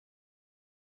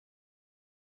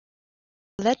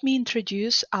let me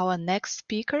introduce our next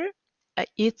speaker.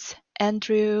 It's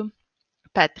Andrew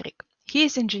Petryk. He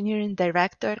is engineering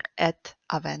director at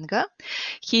Avenga.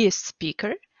 He is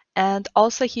speaker and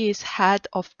also he is head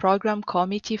of program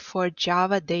committee for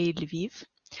Java Day Lviv.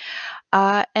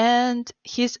 And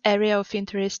his area of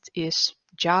interest is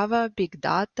Java, Big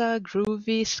Data,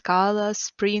 Groovy, Scala,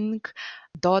 Spring,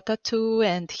 Dota 2,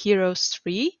 and Heroes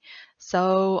 3.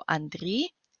 So, Andriy,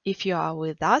 if you are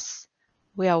with us,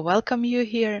 we are welcome you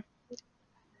here.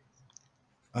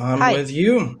 I'm Hi. with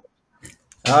you.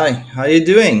 Hi, how you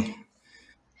doing?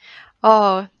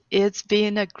 Oh, it's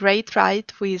been a great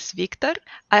ride with Victor.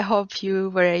 I hope you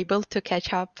were able to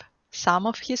catch up some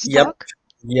of his Yep, talk.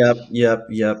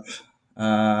 yep.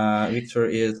 Victor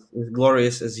is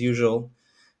glorious as usual,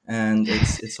 and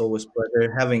it's always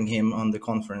pleasure having him on the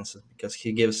conferences because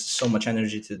he gives so much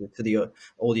energy to the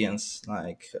audience.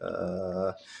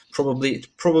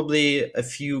 Probably a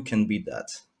few can beat that.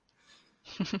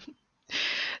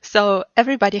 So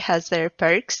everybody has their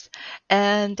perks,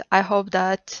 and I hope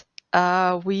that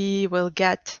we will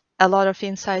get a lot of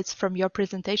insights from your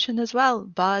presentation as well.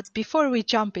 But before we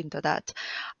jump into that,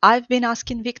 I've been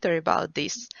asking Victor about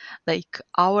this. Like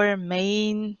our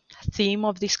main theme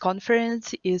of this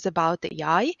conference is about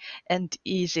AI, and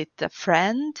is it a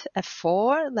friend, a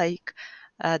foe? Like,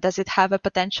 does it have a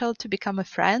potential to become a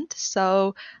friend?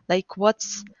 So, like,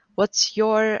 what's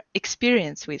your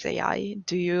experience with AI?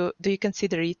 Do you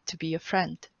consider it to be a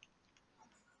friend?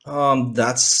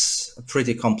 That's a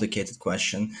pretty complicated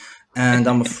question, and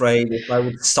I'm afraid if I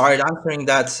would start answering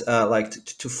that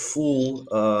to full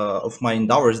of my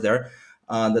endeavors there,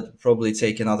 that would probably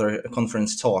take another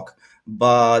conference talk.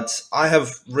 But I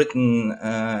have written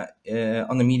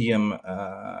on the Medium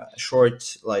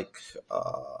short like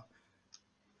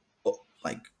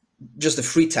just a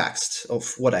free text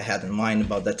of what I had in mind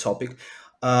about that topic.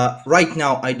 Right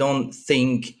now, I don't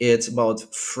think it's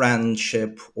about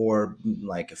friendship or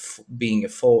being a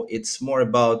foe. It's more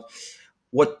about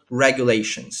what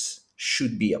regulations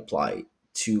should be applied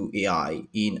to AI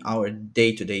in our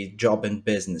day-to-day job and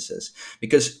businesses.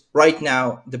 Because right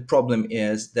now, the problem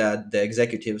is that the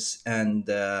executives and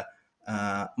the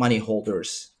money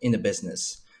holders in the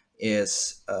business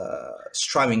is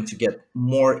striving to get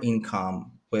more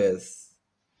income with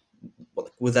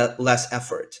that less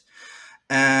effort.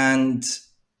 And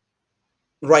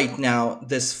right now,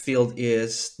 this field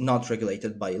is not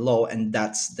regulated by law, and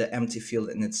that's the empty field,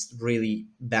 and it's really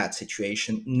bad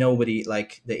situation. Nobody,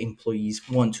 like the employees,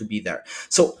 want to be there.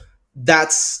 So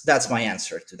that's my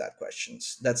answer to that question.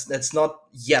 That's not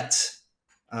yet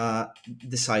uh,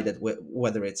 decided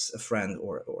whether it's a friend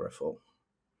or a foe.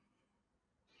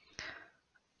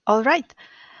 All right.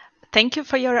 Thank you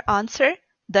for your answer.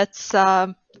 That's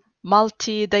a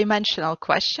multi-dimensional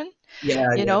question,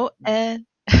 Yeah, yeah. and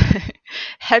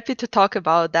happy to talk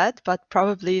about that, but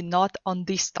probably not on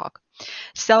this talk.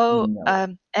 So,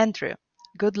 No. Andrew,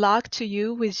 good luck to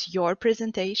you with your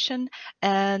presentation,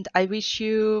 and I wish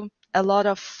you a lot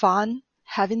of fun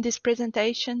having this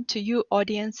presentation. To you,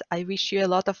 audience, I wish you a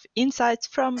lot of insights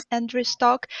from Andrew's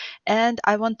talk, and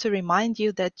I want to remind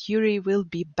you that Yuri will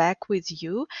be back with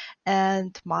you,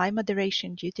 and my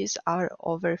moderation duties are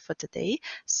over for today,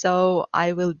 so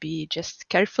I will be just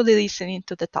carefully listening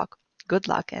to the talk. Good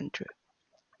luck, Andrew.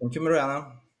 Thank you,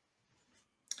 Mariana.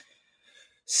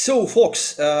 So,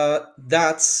 folks,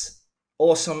 that's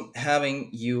awesome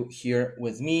having you here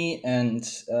with me, and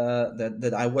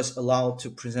that I was allowed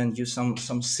to present you some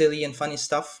silly and funny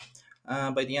stuff.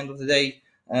 By the end of the day,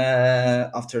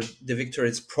 after the victory,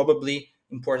 it's probably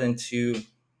important to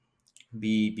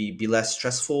be less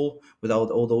stressful without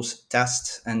all those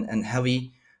tests and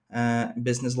heavy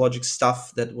business logic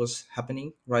stuff that was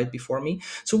happening right before me.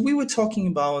 So we were talking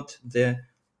about the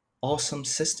awesome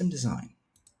system design.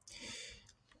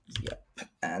 Yep,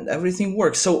 and everything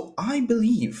works. So I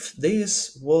believe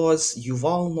this was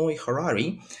Yuval Noah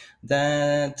Harari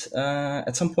that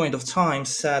at some point of time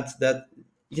said that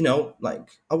like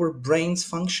our brains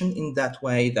function in that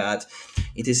way that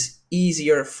it is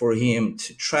easier for him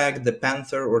to track the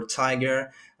panther or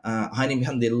tiger hiding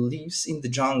behind the leaves in the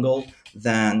jungle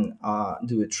than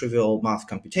do a trivial math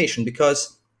computation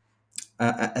because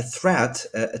a threat,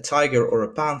 a tiger or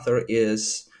a panther,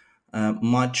 is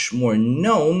much more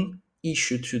known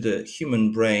issue to the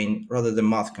human brain rather than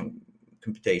math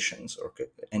computations or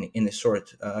any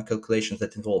sort calculations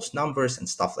that involves numbers and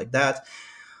stuff like that.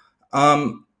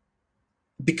 Um,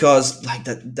 because like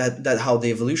that how the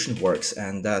evolution works,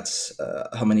 and that's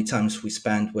how many times we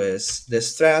spend with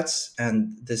these threats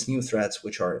and these new threats,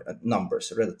 which are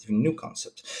numbers, a relatively new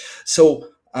concept. So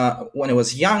When I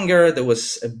was younger, there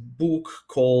was a book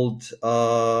called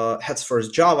Heads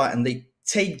First Java, and they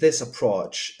take this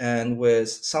approach, and with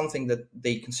something that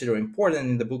they consider important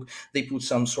in the book, they put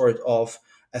some sort of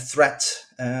a threat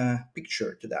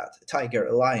picture to that: a tiger,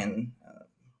 a lion,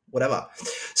 whatever.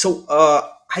 So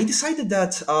I decided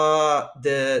that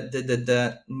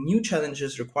the new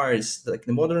challenges requires like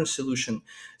the modern solution.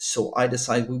 So I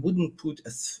decided we wouldn't put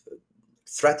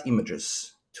threat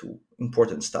images to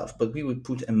important stuff, but we would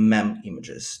put a mem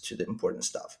images to the important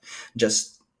stuff,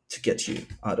 just to get you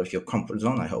out of your comfort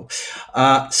zone, I hope.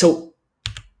 So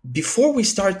before we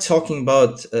start talking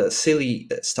about silly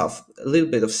stuff, a little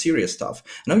bit of serious stuff.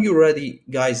 Now you already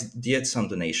guys did some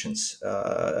donations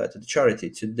to the charity,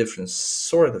 to different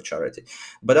sort of charity,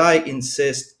 but I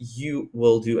insist you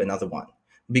will do another one,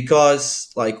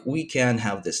 because like we can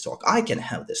have this talk. I can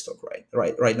have this talk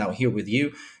right now here with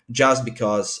you, just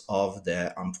because of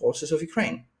the armed forces of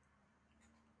Ukraine.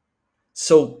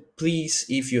 So please,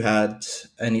 if you had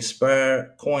any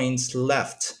spare coins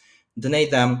left,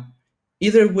 donate them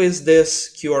either with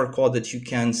this QR code that you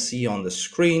can see on the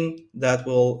screen that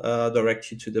will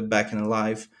direct you to the Back and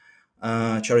Alive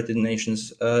charity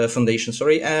donations foundation,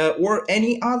 or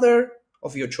any other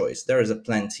of your choice. There is a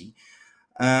plenty.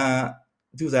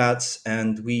 Do that,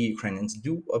 and we Ukrainians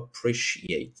do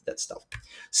appreciate that stuff.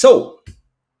 So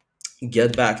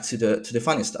get back to the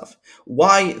funny stuff.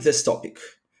 Why this topic?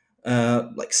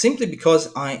 Like simply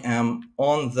because I am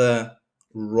on the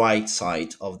right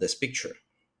side of this picture.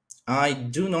 I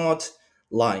do not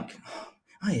like.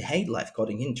 I hate live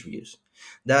coding interviews.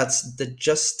 That's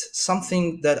just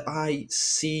something that I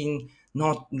see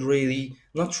not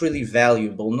really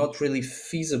valuable, not really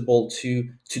feasible to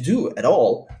do at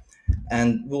all.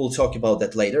 And we'll talk about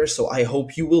that later. So I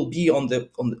hope you will be on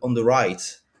the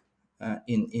right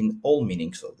in all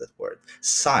meanings of that word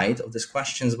side of these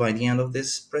questions by the end of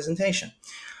this presentation.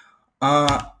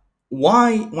 Uh,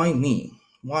 why me?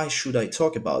 Why should I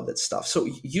talk about that stuff? So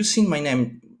you've seen my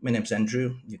name. My name's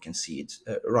Andrew. You can see it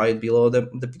right below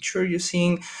the picture you're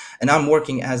seeing. And I'm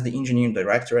working as the engineering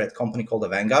director at a company called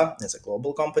Avenga. It's a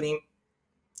global company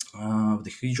with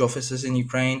huge offices in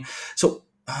Ukraine. So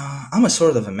I'm a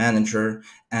sort of a manager.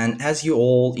 And as you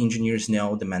all engineers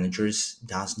know, the managers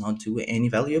does not do any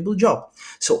valuable job.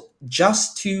 So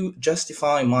just to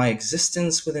justify my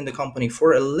existence within the company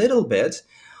for a little bit,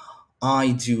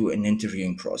 I do an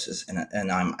interviewing process,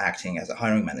 and I'm acting as a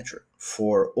hiring manager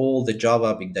for all the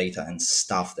Java, big data, and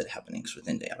stuff that happens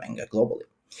within the Avenga globally.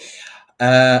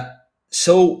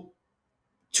 So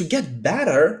to get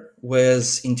better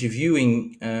with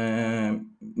interviewing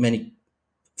many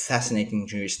fascinating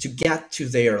engineers to get to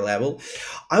their level,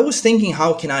 I was thinking,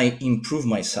 how can I improve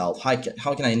myself?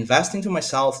 How can I invest into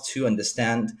myself to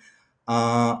understand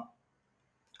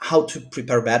how to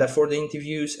prepare better for the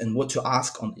interviews and what to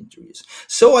ask on the interviews.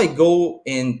 So I go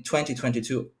in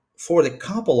 2022 for the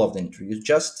couple of the interviews,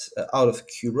 just out of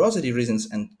curiosity reasons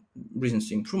and reasons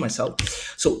to improve myself.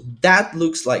 So that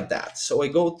looks like that. So I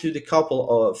go to the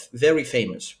couple of very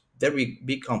famous, very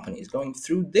big companies, going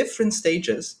through different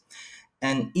stages.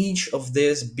 And each of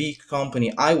this big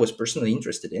company I was personally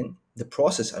interested in, the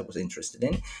process I was interested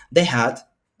in, they had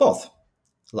both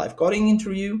live coding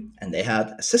interview and they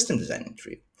had a system design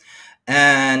interview.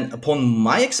 And upon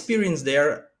my experience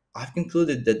there, I've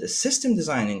concluded that the system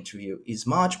design interview is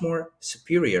much more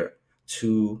superior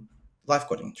to live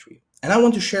coding interview. And I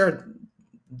want to share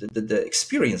the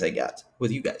experience I got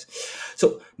with you guys.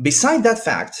 So beside that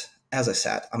fact, as I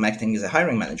said, I'm acting as a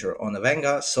hiring manager on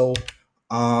Avenga. So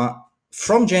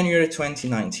from January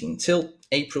 2019 till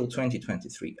April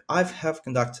 2023, I have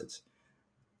conducted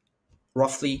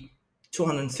roughly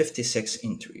 256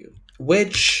 interviews,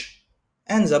 which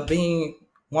ends up being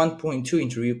 1.2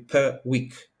 interview per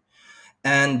week.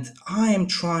 And I am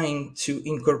trying to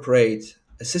incorporate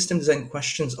a system design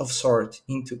questions of sort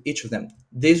into each of them,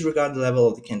 disregard the level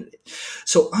of the candidate.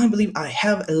 So I believe I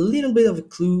have a little bit of a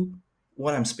clue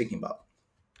what I'm speaking about.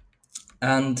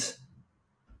 And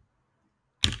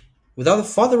without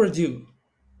further ado,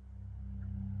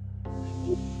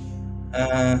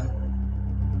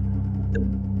 the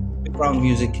background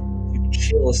music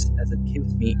chills as it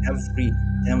gives me every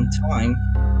damn time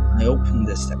I open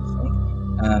this episode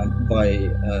by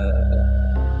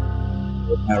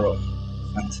Romero.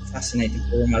 And fascinating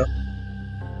for Romero.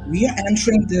 We are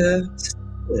entering the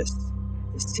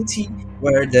city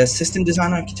where the system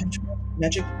design architecture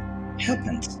magic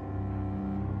happens.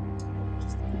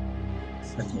 Just a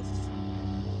second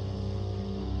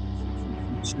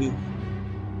to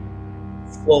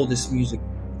flow this music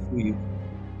through you.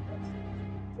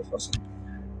 That's awesome.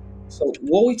 So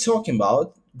what we're talking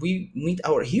about, we meet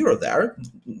our hero there.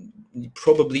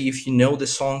 Probably, if you know the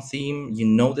song theme, you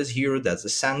know this hero. That's the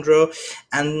Sandro,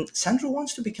 and Sandro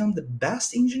wants to become the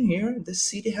best engineer the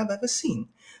city have ever seen.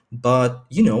 But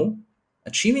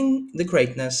achieving the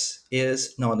greatness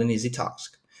is not an easy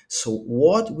task. So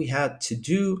what we had to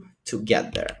do to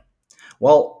get there?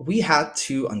 Well, we had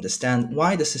to understand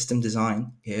why the system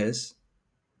design is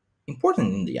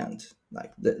important in the end.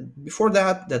 Before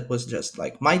that, that was just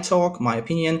like my talk, my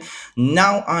opinion.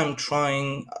 Now I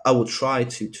will try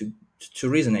to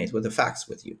resonate with the facts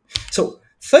with you. So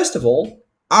first of all,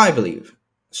 I believe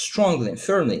strongly and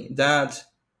firmly that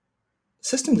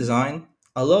system design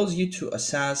allows you to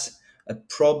assess a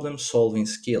problem solving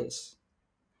skills,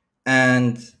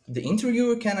 and the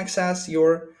interviewer can access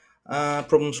your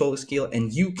problem solving skill,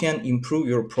 and you can improve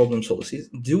your problem solving skills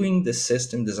doing the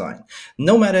system design.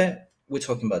 No matter we're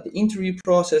talking about the interview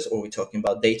process or we're talking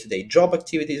about day-to-day job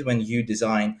activities, when you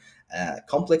design a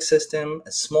complex system,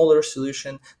 a smaller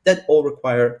solution, that all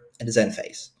require a design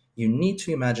phase. You need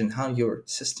to imagine how your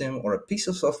system or a piece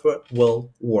of software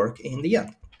will work in the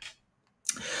end.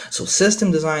 So system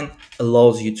design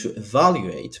allows you to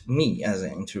evaluate me as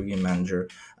an interview manager,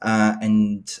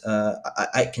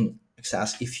 I can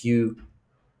assess if you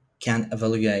can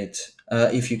evaluate,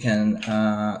 if you can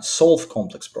solve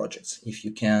complex projects, if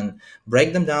you can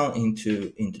break them down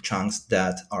into chunks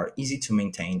that are easy to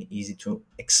maintain, easy to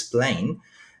explain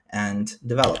and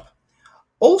develop.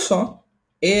 Also,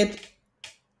 it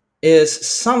is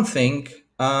something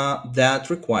that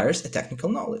requires a technical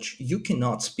knowledge. You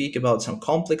cannot speak about some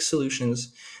complex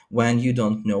solutions when you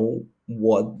don't know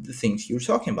what the things you're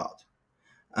talking about.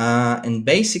 And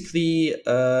basically,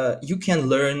 you can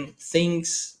learn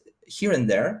things here and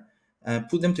there,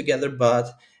 put them together,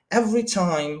 but every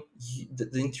time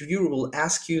the interviewer will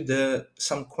ask you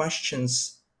some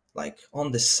questions like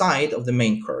on the side of the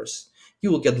main course,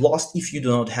 you will get lost if you do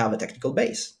not have a technical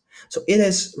base. So it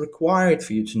is required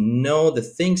for you to know the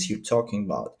things you're talking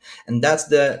about, and that's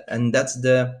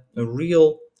the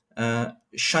real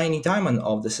shiny diamond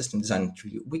of the system design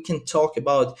interview. We can talk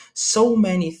about so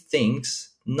many things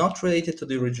not related to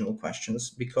the original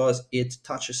questions because it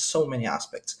touches so many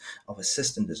aspects of a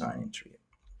system design interview.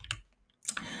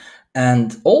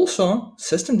 And also,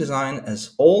 system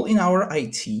as all in our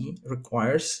IT,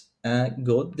 requires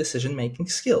good decision making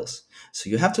skills. So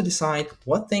you have to decide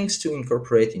what things to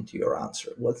incorporate into your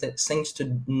answer, what things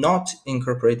to not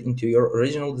incorporate into your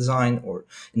original design or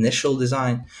initial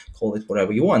design, call it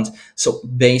whatever you want. So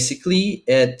basically,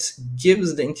 it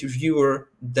gives the interviewer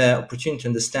the opportunity to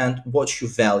understand what you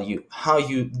value, how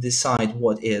you decide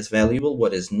what is valuable,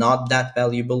 what is not that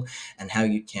valuable, and how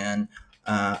you can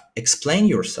explain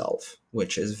yourself,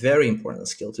 which is very important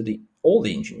skill to all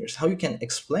the engineers, how you can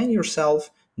explain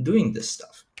yourself doing this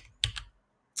stuff.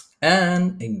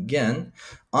 And again,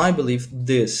 I believe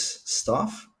this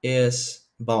stuff is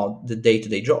about the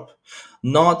day-to-day job,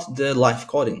 not the live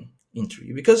coding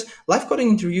interview, because live coding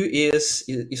interview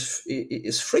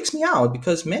is freaks me out,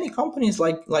 because many companies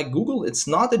like Google, it's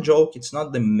not a joke, it's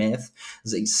not the myth,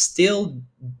 they still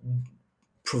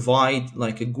provide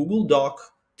like a Google Doc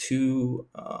to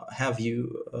have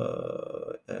you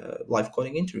live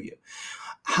coding interview.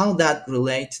 How that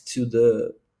relates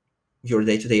to your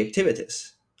day-to-day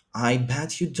activities? I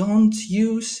bet you don't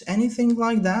use anything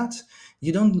like that.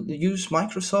 You don't use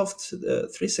Microsoft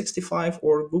 365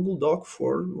 or Google Doc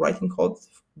for writing code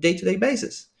day-to-day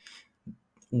basis.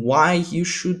 Why you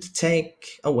should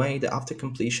take away the after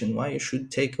completion? Why you should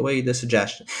take away the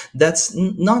suggestion? That's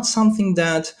not something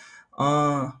that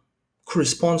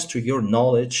corresponds to your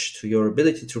knowledge, to your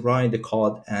ability to write the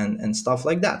code and stuff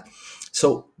like that.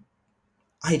 So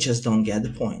I just don't get the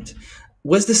point.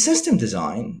 With the system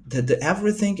design, that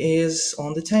everything is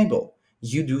on the table.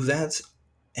 You do that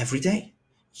every day.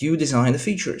 You design the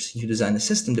features, you design the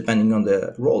system depending on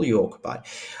the role you occupy.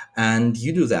 And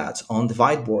you do that on the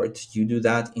whiteboard, you do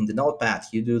that in the notepad,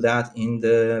 you do that in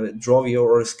the Drovio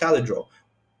or ScalaDraw,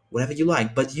 whatever you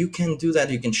like. But you can do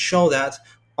that, you can show that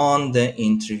on the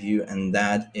interview, and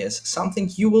that is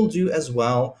something you will do as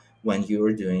well when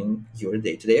you're doing your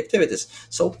day-to-day activities.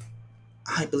 So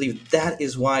I believe that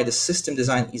is why the system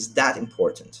design is that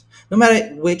important, no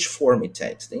matter which form it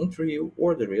takes, the interview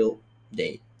or the real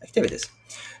day activities.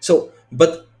 So,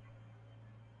 but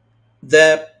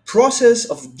the process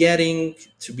of getting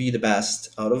to be the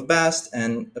best out of best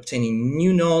and obtaining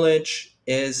new knowledge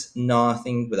is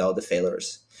nothing without the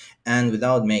failures and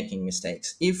without making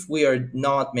mistakes. If we are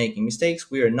not making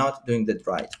mistakes, we are not doing that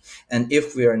right. And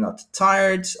if we are not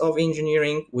tired of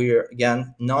engineering, we are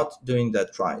again not doing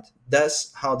that right.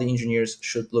 That's how the engineers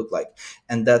should look like,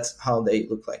 and that's how they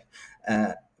look like.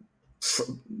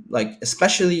 like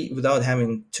especially without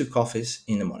having two coffees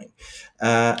in the morning.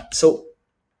 So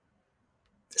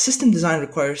system design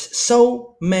requires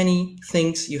so many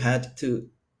things you had to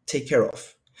take care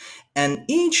of, and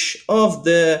each of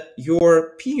the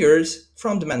your peers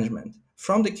from the management,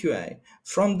 from the QA,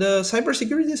 from the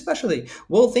cybersecurity especially,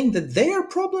 will think that their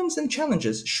problems and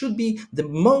challenges should be the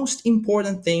most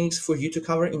important things for you to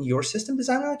cover in your system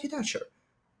design architecture.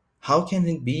 How can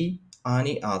it be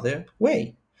any other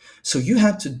way? So you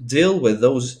have to deal with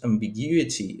those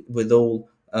ambiguity, with all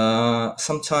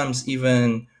sometimes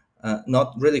even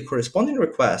not really corresponding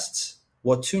requests,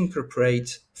 what to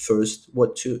incorporate first,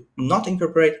 what to not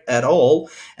incorporate at all,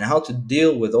 and how to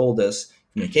deal with all this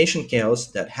communication chaos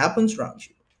that happens around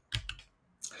you.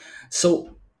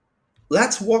 So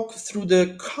let's walk through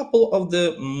the couple of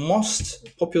the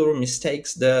most popular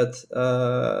mistakes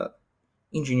that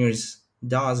engineers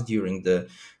does during the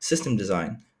system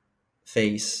design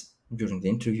phase, during the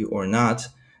interview or not.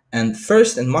 And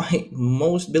first, and my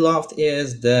most beloved,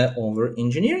 is the over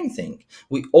engineering thing.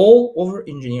 We all over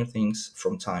engineer things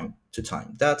from time to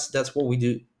time. That's what we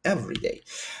do every day.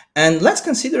 And let's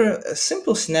consider a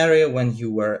simple scenario when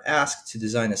you were asked to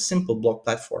design a simple blog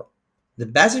platform. The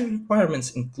basic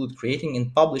requirements include creating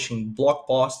and publishing blog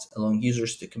posts, allowing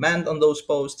users to comment on those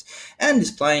posts, and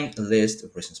displaying a list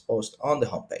of recent posts on the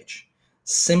homepage.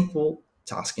 Simple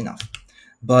task enough.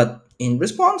 But in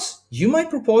response, you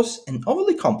might propose an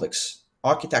overly complex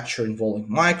architecture involving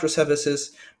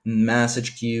microservices,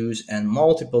 message queues, and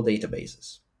multiple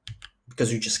databases,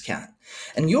 because you just can.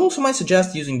 And you also might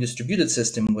suggest using distributed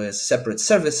system with separate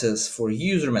services for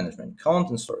user management,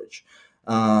 content storage,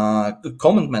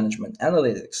 comment management,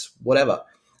 analytics, whatever.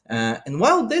 And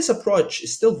while this approach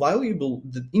is still valuable,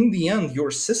 in the end,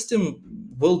 your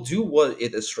system will do what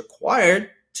it is required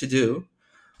to do,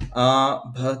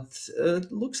 but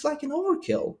it looks like an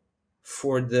overkill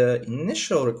for the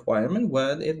initial requirement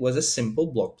when it was a simple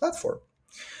blog platform.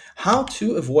 How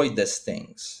to avoid these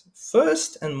things?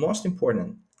 First and most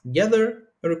important, gather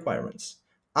the requirements.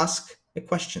 Ask the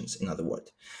questions, in other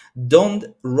words. Don't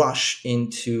rush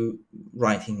into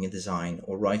writing a design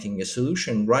or writing a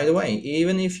solution right away,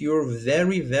 even if you're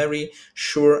very, very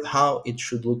sure how it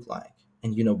should look like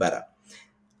and you know better.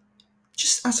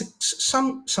 Just ask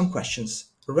some questions.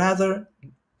 Rather,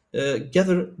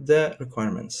 gather the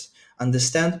requirements,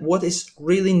 understand what is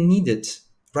really needed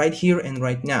right here and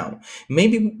right now.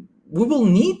 Maybe we will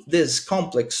need this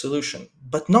complex solution,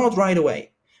 but not right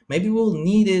away. Maybe we'll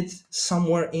need it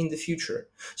somewhere in the future.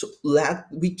 So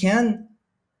we can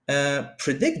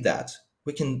predict that.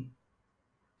 We can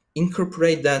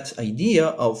incorporate that idea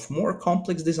of more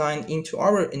complex design into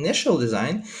our initial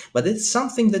design, but it's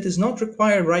something that is not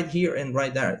required right here and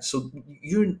right there. So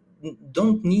you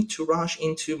don't need to rush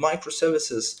into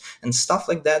microservices and stuff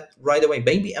like that right away.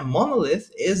 Maybe a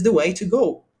monolith is the way to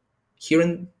go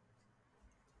here,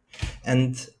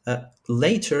 and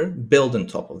later build on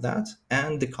top of that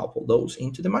and decouple those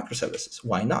into the microservices.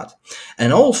 Why not?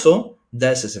 And also,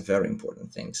 this is a very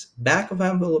important thing, back of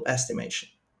envelope estimation.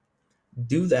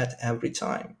 Do that every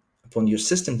time upon your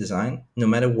system design, no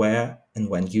matter where and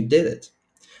when you did it,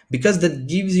 because that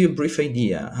gives you a brief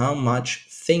idea how much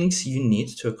things you need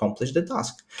to accomplish the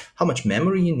task, how much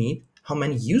memory you need, how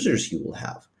many users you will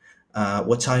have,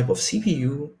 what type of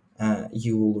CPU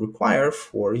you will require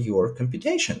for your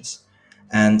computations,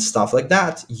 and stuff like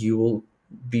that. You will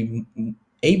be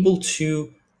able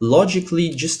to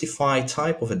logically justify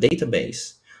type of a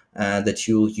database that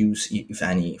you'll use, if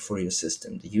any, for your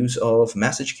system, the use of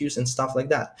message queues and stuff like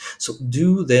that. So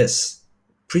do this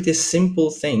pretty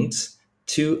simple things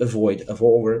to avoid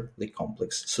overly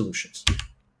complex solutions.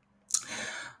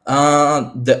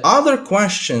 The other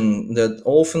question that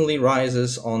oftenly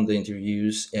rises on the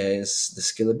interviews is the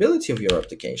scalability of your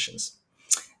applications.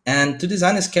 And to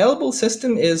design a scalable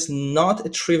system is not a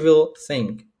trivial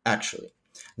thing, actually,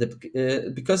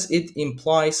 because it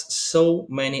implies so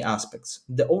many aspects.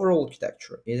 The overall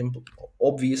architecture,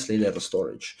 obviously data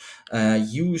storage,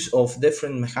 use of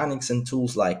different mechanics and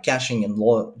tools like caching and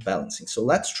load balancing. So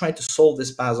let's try to solve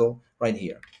this puzzle right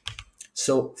here.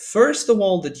 So first of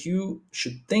all that you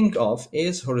should think of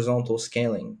is horizontal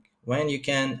scaling, when you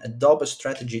can adopt a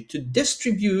strategy to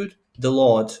distribute the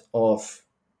load of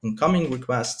incoming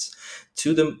requests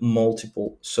to the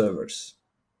multiple servers.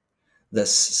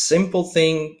 This simple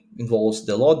thing involves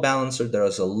the load balancer. There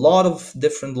is a lot of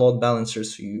different load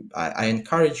balancers. I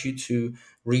encourage you to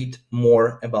read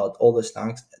more about all these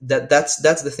things. That's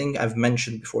the thing I've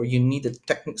mentioned before. You need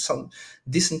some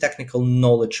decent technical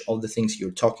knowledge of the things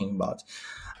you're talking about.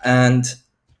 And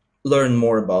learn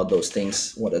more about those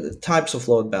things. What are the types of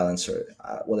load balancer?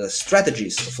 What are the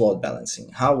strategies of load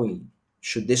balancing? How we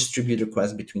should distribute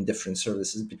requests between different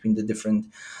services, between the different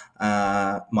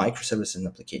microservices and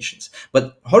applications.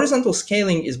 But horizontal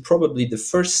scaling is probably the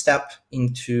first step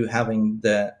into having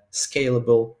the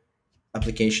scalable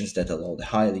applications that allow the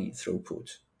highly throughput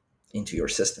into your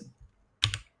system.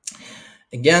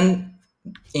 Again,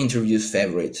 interview's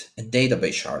favorite,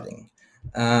 database sharding.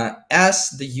 As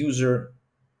the user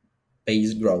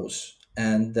base grows,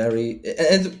 and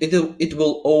it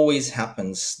will always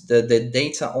happens, the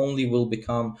data only will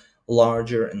become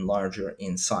larger and larger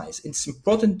in size. It's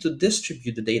important to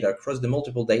distribute the data across the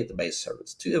multiple database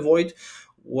servers to avoid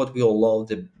what we all love,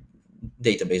 the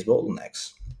database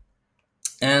bottlenecks.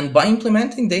 And by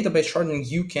implementing database sharding,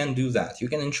 you can do that. You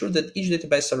can ensure that each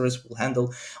database service will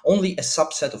handle only a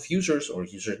subset of users or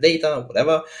user data,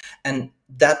 whatever, and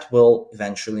that will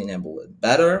eventually enable a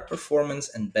better performance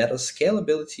and better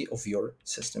scalability of your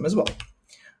system as well.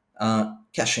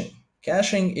 Caching.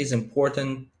 Caching is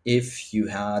important if you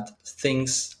had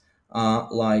things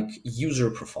like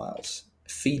user profiles,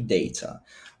 feed data,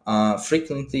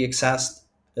 frequently accessed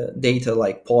data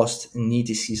like post and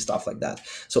etc, stuff like that.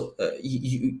 So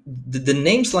the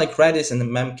names like Redis and the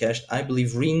Memcached, I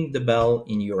believe, ring the bell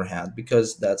in your head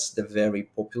because that's the very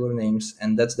popular names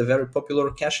and that's the very popular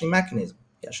caching mechanism,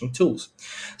 caching tools.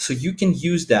 So you can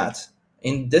use that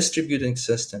in distributing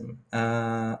system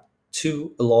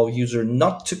to allow user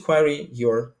not to query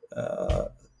your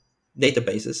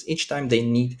databases each time they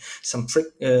need some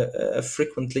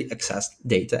frequently accessed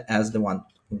data as the one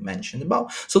we mentioned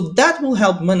above. So that will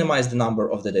help minimize the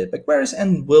number of the data queries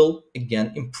and will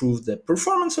again improve the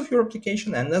performance of your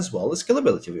application and as well as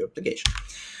scalability of your application.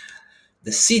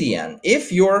 The CDN,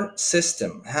 if your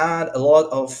system had a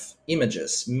lot of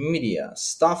images, media,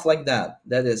 stuff like that,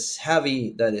 that is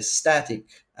heavy, that is static,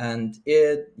 and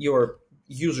your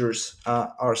users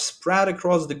are spread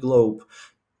across the globe,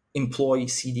 employ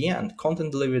CDN,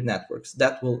 content delivery networks,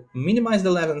 that will minimize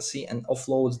the latency and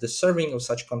offloads the serving of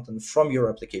such content from your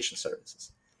application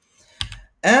services.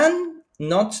 And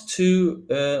not to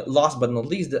last but not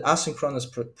least, the asynchronous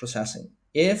processing.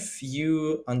 If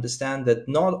you understand that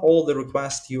not all the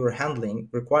requests you are handling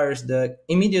requires the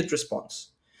immediate response,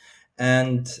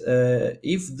 and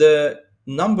if the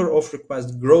number of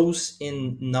requests grows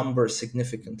in number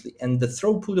significantly and the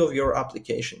throughput of your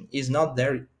application is not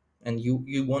there and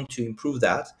you want to improve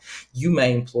that, you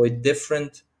may employ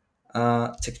different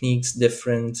techniques,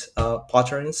 different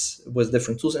patterns with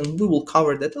different tools, and we will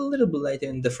cover that a little bit later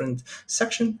in different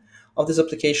section of this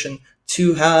application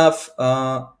to have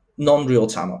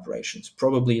non-real-time operations.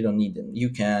 Probably you don't need them. You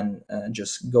can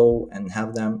just go and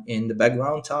have them in the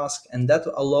background task, and that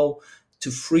will allow to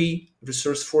free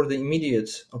resource for the immediate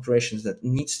operations that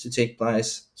needs to take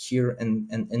place here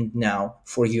and now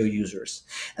for your users.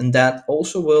 And that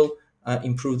also will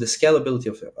improve the scalability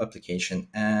of your application,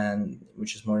 and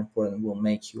which is more important, will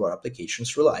make your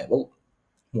applications reliable,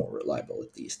 more reliable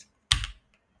at least.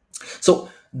 So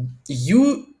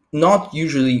you not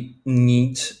usually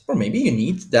need, or maybe you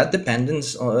need, that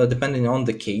dependence, depending on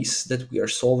the case that we are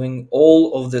solving,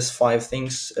 all of these 5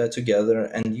 things together,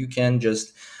 and you can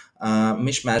just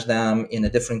mishmash them in a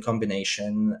different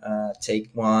combination, take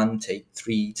 1, take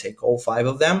 3, take all 5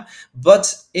 of them.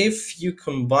 But if you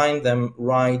combine them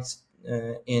right,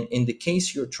 in the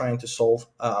case you're trying to solve,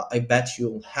 I bet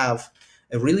you'll have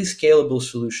a really scalable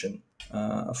solution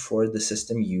for the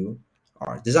system you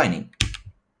are designing.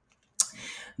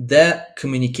 The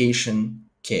communication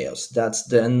chaos, that's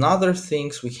the another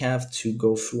things we have to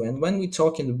go through. And when we're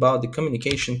talking about the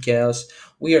communication chaos,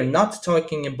 we are not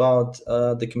talking about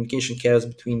the communication chaos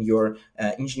between your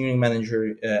engineering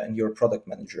manager and your product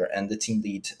manager and the team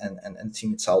lead and the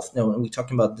team itself. No, we're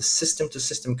talking about the system to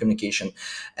system communication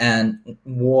and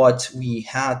what we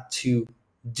had to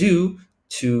do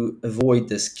to avoid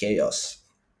this chaos.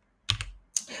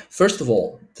 First of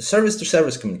all, the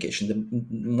service-to-service communication,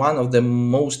 one of the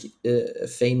most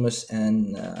famous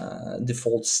and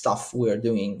default stuff we are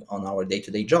doing on our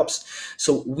day-to-day jobs.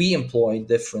 So we employ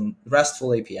different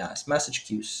RESTful APIs, message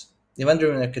queues,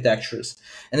 event-driven architectures,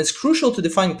 and it's crucial to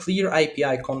define clear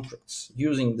API contracts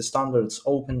using the standards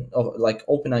like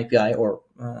OpenAPI or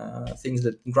things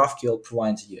that GraphQL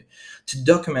provides you to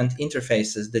document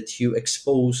interfaces that you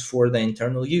expose for the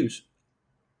internal use.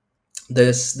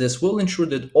 This will ensure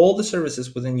that all the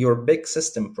services within your big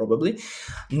system probably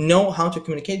know how to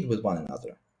communicate with one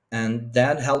another. And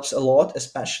that helps a lot,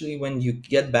 especially when you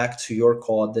get back to your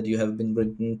code that you have been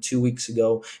written 2 weeks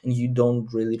ago and you don't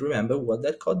really remember what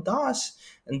that code does.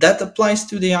 And that applies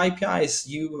to the APIs.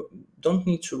 You don't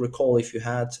need to recall if you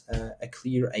had a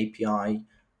clear API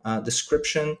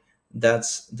description.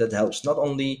 That helps not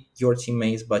only your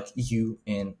teammates but you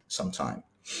in some time.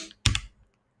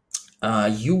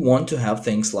 You want to have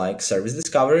things like service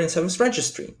discovery and service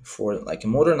registry for like a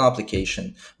modern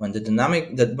application when the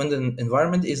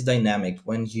environment is dynamic,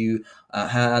 when you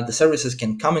have the services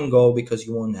can come and go because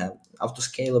you want to have auto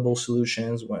scalable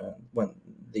solutions when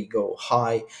they go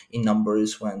high in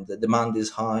numbers, when the demand is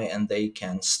high and they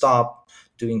can stop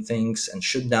doing things and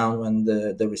shut down when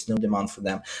there is no demand for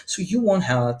them. So you want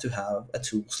to have a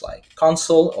tools like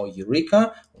console or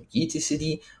Eureka or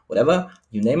etcd, whatever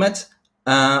you name it,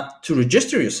 to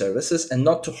register your services and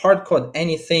not to hard code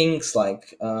any things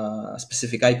like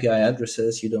specific API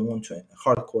addresses. You don't want to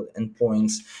hard code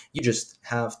endpoints. You just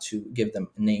have to give them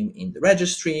a name in the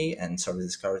registry and service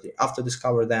discovery after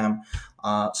discover them.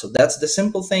 So that's the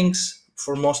simple things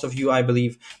for most of you, I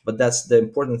believe, but that's the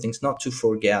important things not to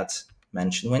forget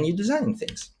mention when you're designing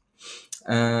things.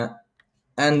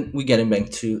 And we're getting back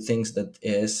to things that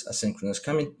is asynchronous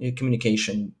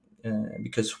communication,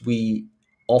 because we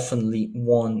oftenly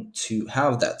want to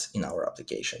have that in our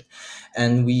application.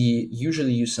 And we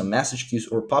usually use some message queues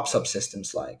or pop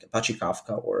subsystems like Apache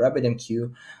Kafka or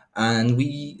RabbitMQ. And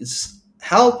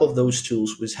help of those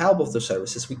tools, with help of those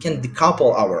services, we can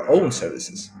decouple our own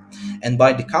services. And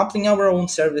by decoupling our own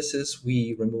services,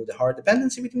 we remove the hard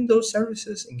dependency between those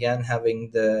services, again, having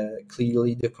the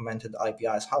clearly documented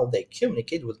APIs, how they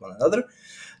communicate with one another.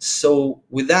 So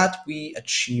with that, we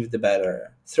achieve the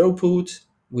better throughput.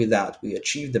 With that, we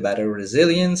achieve the better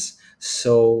resilience.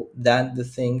 So that the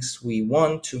things we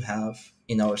want to have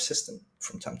in our system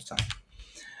from time to time.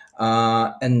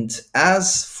 And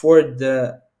as for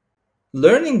the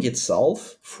learning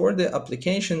itself, for the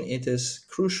application, it is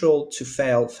crucial to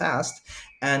fail fast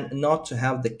and not to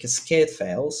have the cascade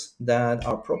fails that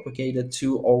are propagated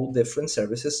to all different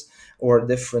services or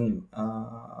different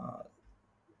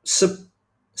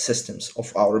subsystems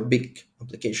of our big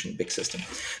application, big system.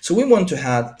 So we want to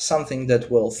have something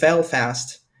that will fail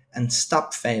fast and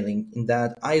stop failing in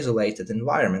that isolated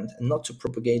environment, and not to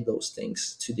propagate those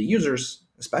things to the users,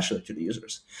 especially to the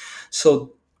users.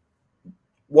 So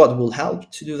what will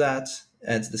help to do that?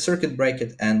 It's the circuit breaker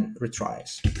and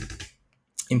retries.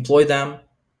 Employ them,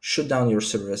 shut down your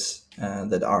service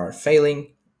that are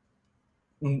failing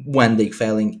when they're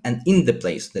failing and in the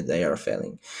place that they are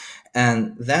failing.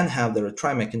 And then have the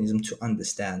retry mechanism to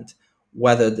understand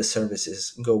whether the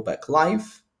services go back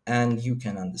live, and you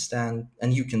can understand,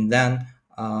 and you can then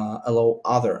allow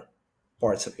other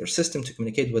parts of your system to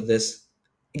communicate with this,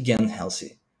 again,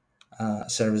 healthy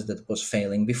service that was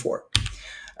failing before.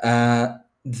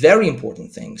 Very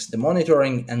important things, the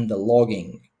monitoring and the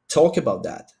logging. Talk about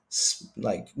that,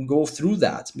 like go through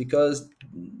that, because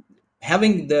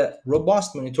having the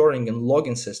robust monitoring and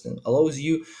logging system allows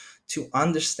you to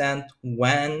understand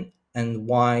when and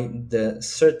why the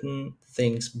certain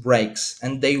things breaks,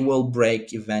 and they will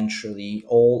break eventually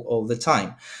all of the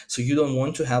time. So you don't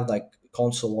want to have like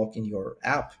console log in your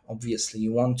app. Obviously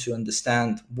you want to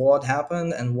understand what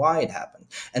happened and why it happened,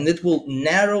 and it will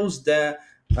narrows the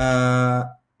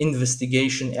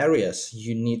investigation areas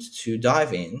you need to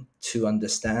dive in to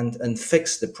understand and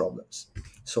fix the problems.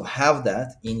 So have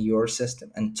that in your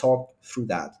system and talk through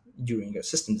that during your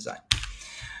system design.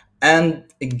 And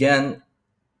again,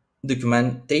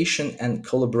 documentation and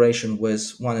collaboration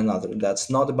with one another.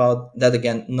 That's not about that,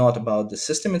 again, not about the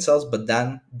system itself, but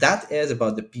then that is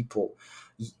about the people.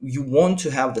 You want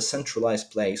to have the centralized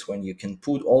place when you can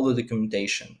put all the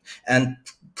documentation, and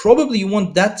probably you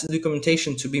want that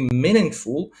documentation to be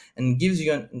meaningful and gives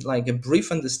you like a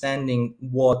brief understanding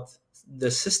what the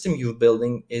system you're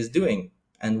building is doing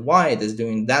and why it is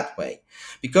doing that way,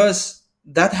 because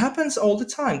that happens all the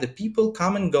time. The people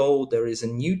come and go. There is a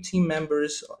new team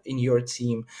members in your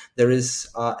team. There is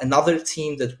another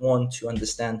team that want to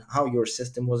understand how your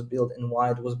system was built and why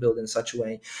it was built in such a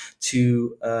way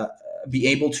to be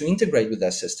able to integrate with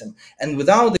that system. And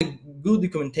without the good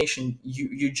documentation,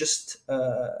 you just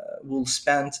will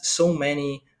spend so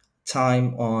many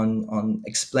time on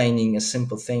explaining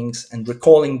simple things and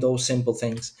recalling those simple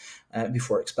things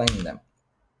before explaining them.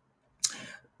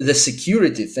 The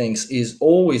security things is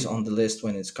always on the list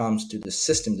when it comes to the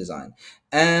system design,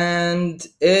 and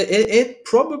it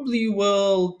probably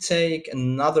will take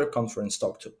another conference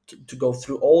talk to go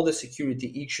through all the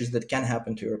security issues that can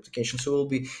happen to your application. So we'll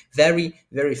be very,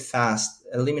 very fast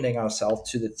limiting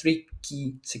ourselves to the three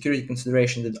key security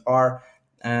considerations that are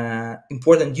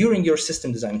important during your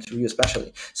system design interview,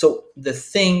 especially. So the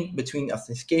thing between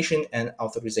authentication and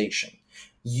authorization,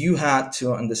 you had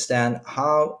to understand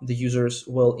how the users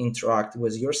will interact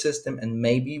with your system and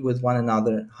maybe with one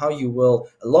another, how you will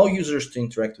allow users to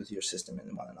interact with your system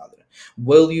and one another.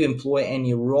 Will you employ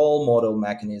any role model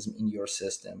mechanism in your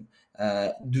system?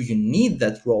 Do you need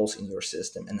that roles in your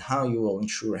system, and how you will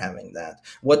ensure having that?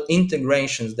 What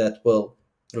integrations that will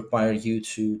require you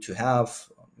to have,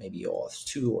 maybe OAuth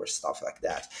 2 or stuff like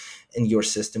that in your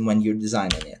system when you're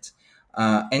designing it.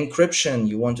 Encryption,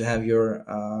 you want to have your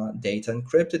data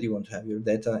encrypted, you want to have your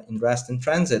data in rest and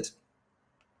transit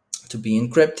to be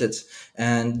encrypted.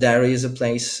 And there is a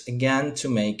place again to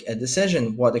make a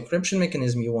decision what encryption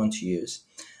mechanism you want to use.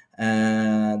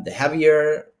 The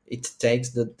heavier it takes,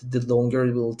 the longer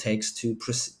it will takes to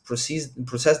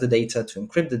process the data, to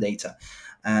encrypt the data,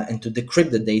 and to decrypt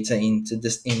the data into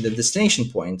this in the destination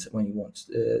point when you want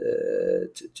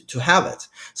to have it.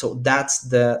 So that's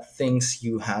the things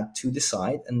you had to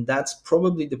decide, and that's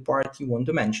probably the part you want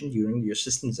to mention during your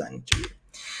system design interview.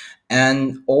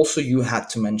 And also you had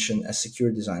to mention a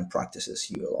secure design practices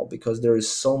ULO, because there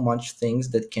is so much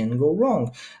things that can go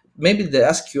wrong. Maybe the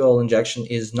SQL injection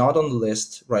is not on the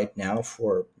list right now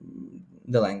for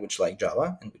the language like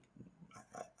Java, and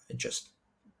I just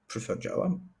prefer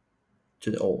Java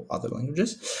to all other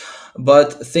languages.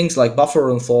 But things like buffer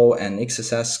overflow and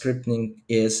XSS scripting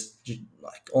is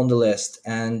like on the list,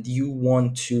 and you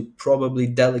want to probably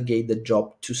delegate the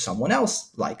job to someone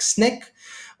else like SNCC,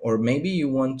 or maybe you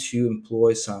want to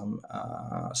employ some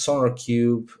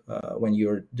SonarQube when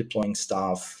you're deploying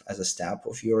stuff as a step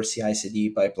of your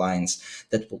CI/CD pipelines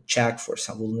that will check for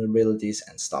some vulnerabilities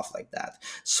and stuff like that.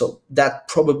 So that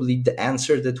probably the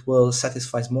answer that will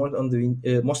satisfy more on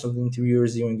the most of the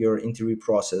interviewers during your interview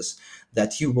process,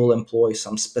 that you will employ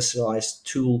some specialized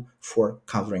tool for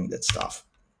covering that stuff.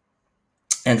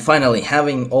 And finally,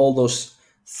 having all those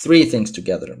three things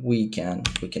together, we can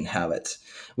have it.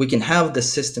 We can have the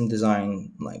system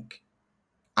design like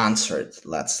answered,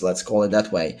 let's call it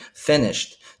that way,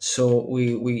 finished. So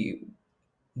we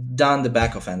done the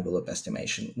back of envelope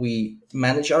estimation, we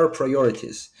manage our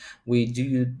priorities, we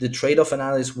do the trade-off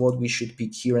analysis, what we should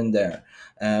pick here and there,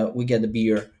 we get a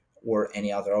beer or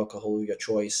any other alcohol of your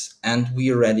choice, and we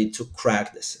are ready to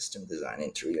crack the system design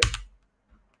interview.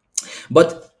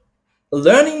 But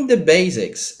learning the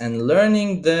basics and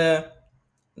learning the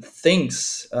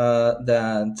things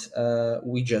that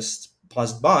we just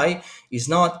passed by is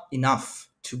not enough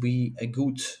to be a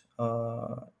good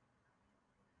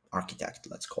architect,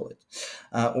 let's call it,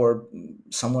 or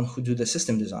someone who do the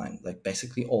system design, like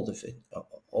basically all of it,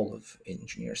 all of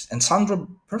engineers. And Sandra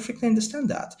perfectly understand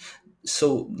that.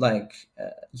 So like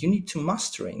you need to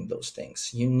mastering those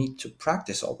things, you need to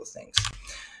practice all the things.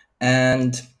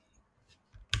 And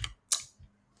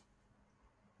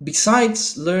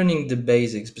besides learning the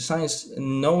basics, besides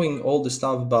knowing all the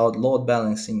stuff about load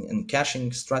balancing and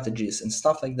caching strategies and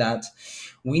stuff like that,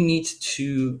 we need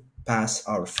to pass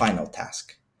our final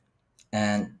task.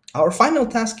 And our final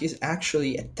task is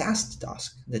actually a task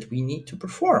that we need to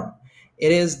perform.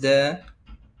 It is the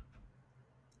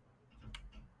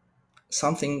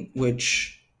something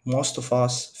which most of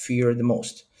us fear the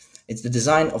most. It's the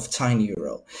design of tiny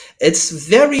URL. It's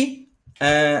very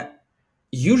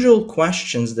usual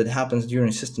questions that happens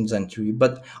during system design interview,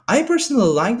 but I personally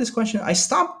like this question. I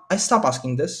stop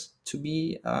asking this, to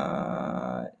be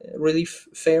really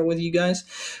fair with you guys,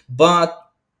 but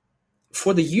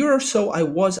for the year or so I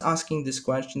was asking this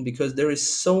question because there is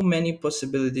so many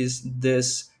possibilities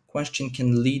this question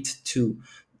can lead to,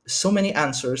 so many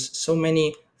answers, so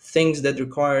many things that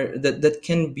require that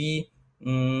can be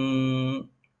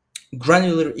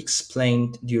granular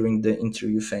explained during the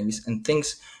interview phase, and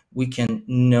things we can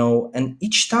know. And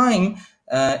each time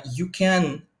you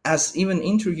can, as even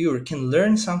interviewer, can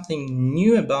learn something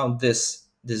new about this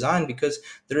design, because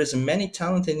there is many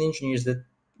talented engineers that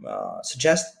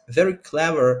suggest very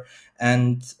clever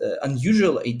and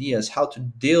unusual ideas how to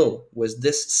deal with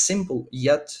this simple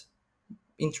yet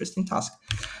interesting task.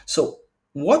 So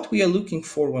what we are looking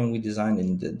for when we design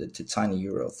in the tiny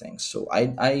euro things. So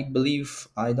I believe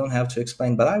I don't have to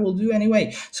explain, but I will do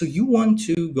anyway. So you want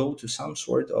to go to some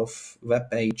sort of web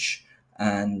page,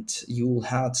 and you will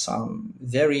have some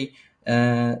very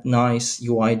nice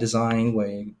UI design where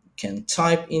you can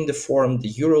type in the form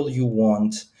the URL you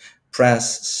want,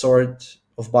 press sort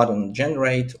of button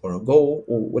generate or go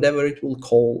or whatever it will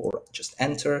call, or just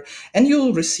enter, and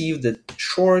you'll receive the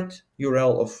short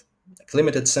URL of like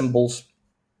limited symbols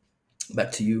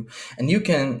back to you. And you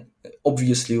can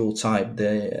obviously will type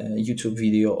the YouTube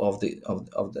video of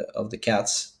the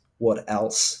cats, what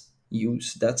else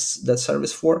use that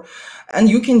service for. And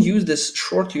you can use this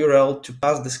short URL to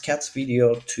pass this cat's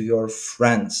video to your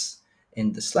friends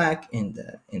in the Slack, in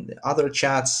the other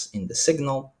chats, in the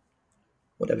Signal,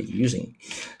 whatever you're using.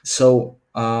 So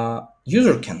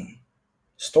user can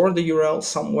store the URL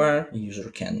somewhere. User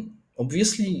can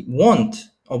obviously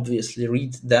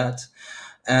read that.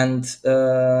 And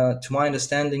to my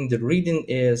understanding, the reading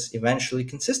is eventually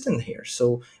consistent here.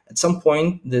 So at some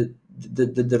point, the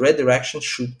redirection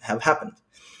should have happened.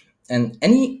 And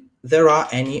there are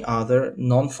any other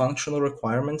non-functional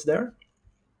requirements there?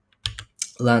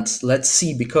 Let's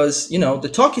see, because the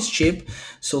talk is cheap.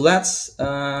 So let's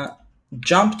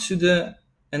jump to the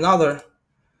another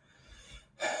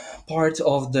part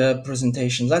of the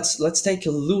presentation. Let's take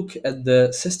a look at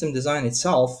the system design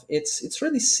itself. It's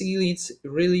really silly. It's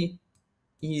really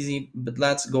easy, but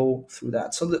let's go through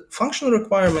that. So the functional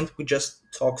requirement we just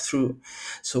talked through.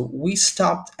 So we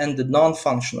stopped at the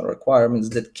non-functional requirements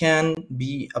that can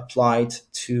be applied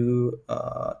to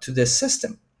this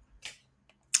system.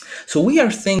 So we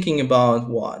are thinking about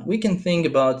what? We can think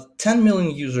about 10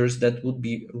 million users that would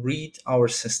be read our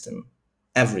system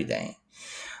every day.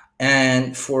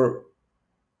 And for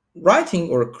writing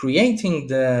or creating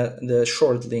the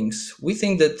short links, we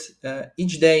think that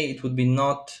each day it would be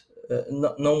no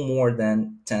more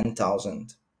than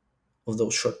 10,000 of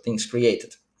those short links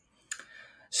created.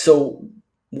 So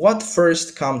what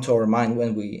first come to our mind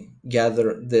when we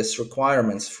gather these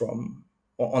requirements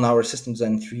on our system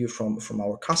design interview from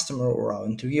our customer or our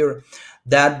interviewer,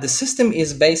 that the system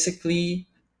is basically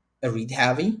a read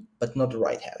heavy, but not a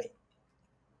write heavy.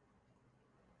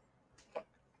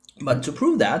 But to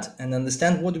prove that and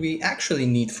understand what we actually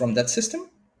need from that system,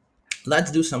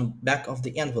 let's do some back of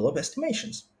the envelope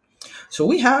estimations. So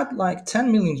we had like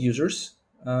 10 million users,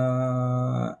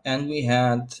 and we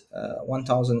had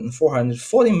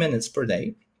 1,440 minutes per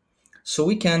day. So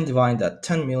we can divide that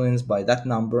 10 millions by that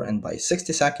number and by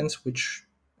 60 seconds, which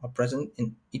are present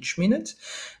in each minute.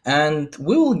 And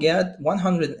we will get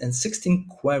 116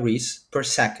 queries per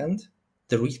second,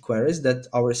 the read queries that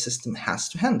our system has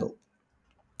to handle.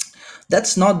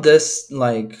 That's not this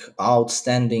like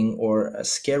outstanding or a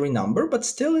scary number, but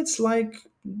still it's like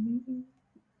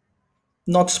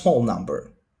not small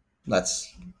number.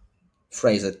 Let's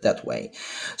phrase it that way.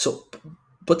 So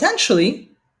potentially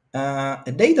a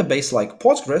database like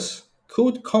Postgres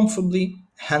could comfortably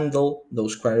handle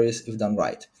those queries if done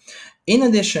right. In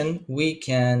addition, we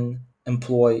can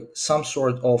employ some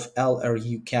sort of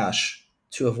LRU cache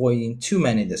to avoiding too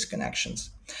many disconnections.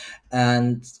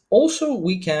 And also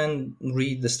we can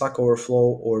read the Stack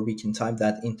Overflow, or we can type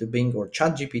that into Bing or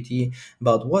ChatGPT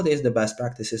about what is the best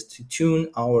practices to tune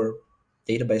our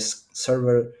database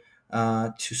server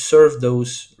to serve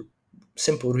those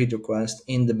simple read requests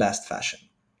in the best fashion.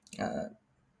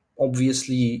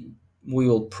 Obviously, we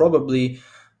will probably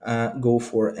go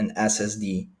for an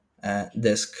SSD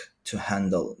disk to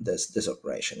handle this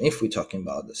operation if we're talking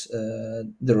about this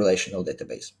the relational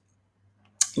database.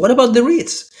 What about the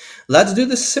reads? Let's do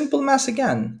the simple math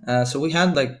again. So we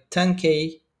had like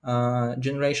 10K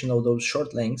generation of those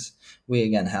short links. We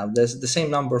again have the same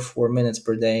number for minutes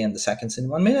per day and the seconds in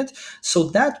 1 minute. So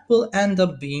that will end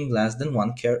up being less than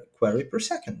one query per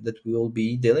second that we will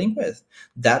be dealing with.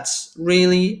 That's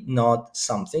really not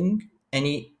something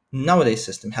any nowadays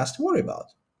system has to worry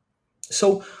about.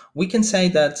 So we can say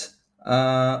that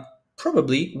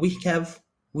probably we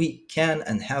can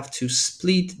and have to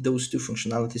split those two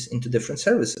functionalities into different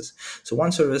services. So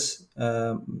one service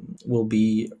will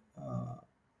be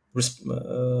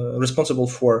responsible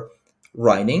for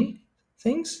writing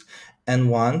things, and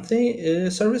one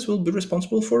service will be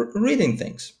responsible for reading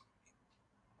things.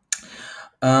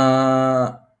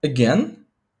 Again,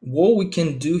 what we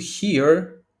can do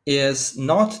here is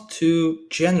not to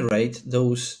generate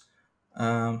those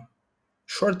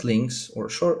short links or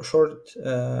short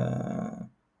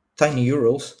tiny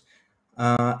URLs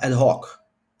ad hoc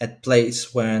at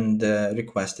place when the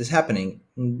request is happening,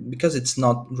 because it's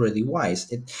not really wise.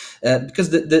 Because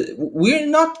we're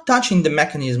not touching the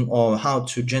mechanism of how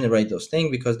to generate those things,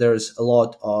 because there's a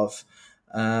lot of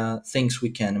things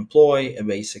we can employ: a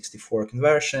base64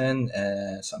 conversion,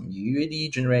 some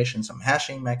UUID generation, some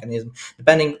hashing mechanism,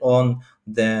 depending on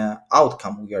the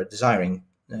outcome we are desiring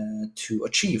to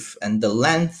achieve and the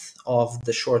length of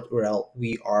the short URL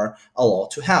we are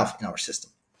allowed to have in our system.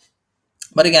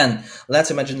 But again, let's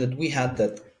imagine that we had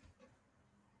that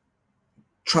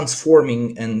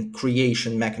transforming and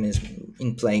creation mechanism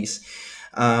in place.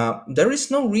 There is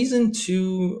no reason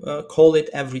to call it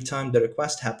every time the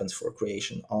request happens for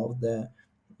creation of the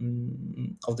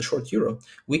short URL.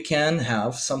 We can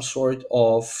have some sort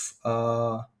of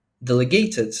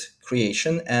delegated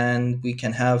creation, and we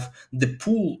can have the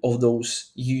pool of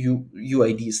those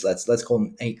UIDs, let's call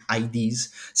them IDs,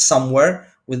 somewhere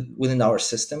within our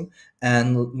system.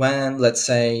 And when, let's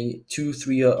say, two,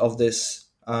 three of this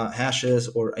hashes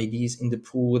or IDs in the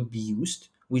pool would be used,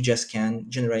 we just can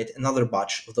generate another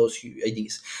batch of those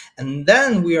UIDs. And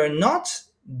then we are not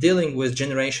dealing with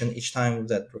generation each time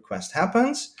that request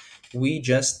happens. We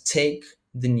just take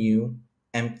the new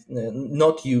and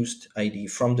not used ID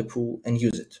from the pool and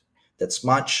use it. That's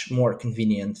much more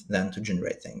convenient than to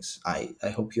generate things. I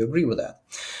hope you agree with that.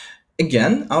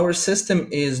 Again, our system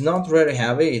is not very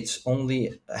heavy. It's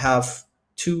only have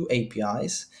two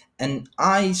APIs, and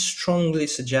I strongly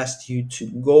suggest you to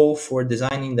go for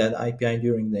designing that API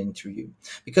during the interview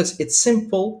because it's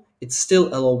simple. It still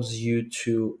allows you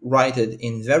to write it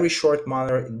in very short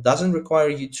manner. It doesn't require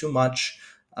you too much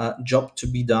job to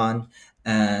be done,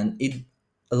 and it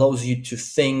allows you to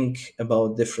think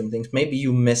about different things. Maybe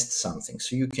you missed something,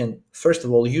 so you can first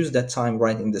of all use that time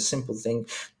writing the simple thing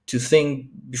to think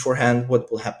beforehand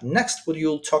what will happen next, what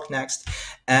you'll talk next,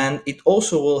 and it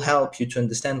also will help you to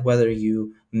understand whether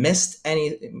you miss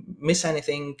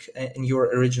anything in your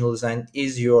original design.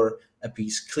 Is your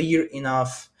piece clear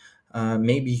enough?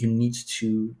 Maybe you need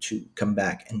to come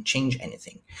back and change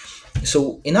anything.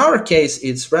 So in our case,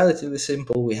 it's relatively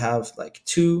simple. We have like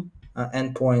two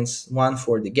endpoints, one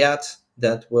for the get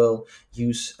that will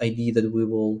use ID that we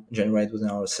will generate within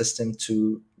our system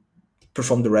to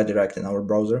perform the redirect in our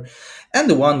browser, and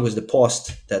the one with the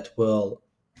post that will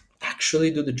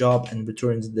actually do the job and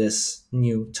returns this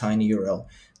new tiny URL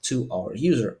to our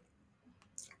user.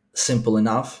 Simple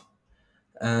enough.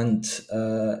 And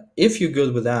if you're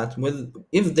good with that,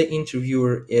 if the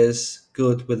interviewer is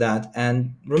good with that,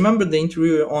 and remember, the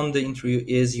interviewer on the interview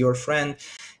is your friend,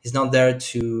 is not there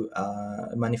to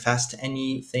manifest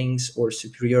any things or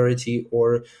superiority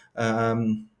or I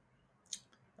don't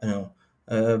know,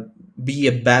 be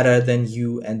a better than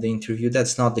you at the interview.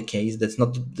 That's not the case. That's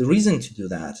not the reason to do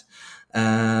that.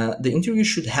 The interview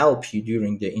should help you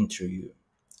during the interview.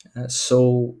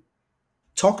 So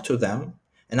talk to them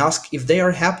and ask if they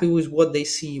are happy with what they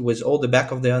see, with all the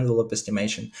back of the envelope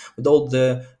estimation, with all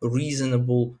the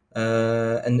reasonable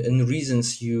and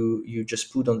reasons you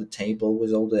just put on the table,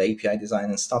 with all the API design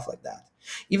and stuff like that.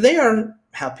 If they are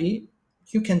happy,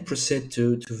 you can proceed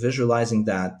to visualizing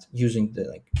that using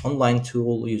the online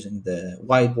tool, using the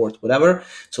whiteboard, whatever.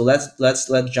 So let's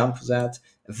jump to that.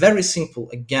 Very simple.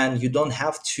 Again, you don't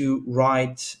have to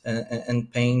write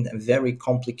and paint very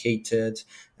complicated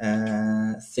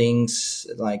things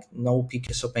like no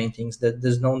Picasso paintings. That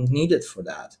there's no needed for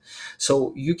that.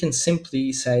 So you can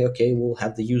simply say, okay, we'll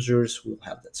have the users, we'll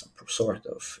have that some sort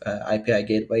of API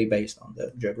gateway based on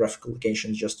the geographical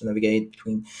locations, just to navigate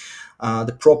between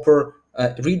the proper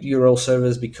read URL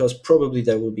service, because probably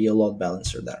there will be a load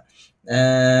balancer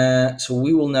there. So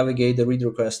we will navigate the read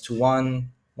request to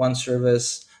one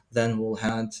service, then we'll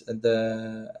have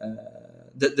the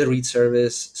read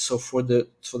service. So for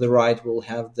the write, we'll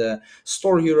have the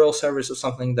store URL service or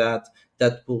something that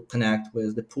will connect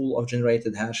with the pool of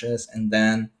generated hashes, and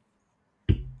then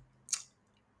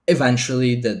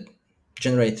eventually the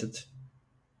generated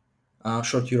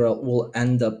short URL will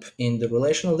end up in the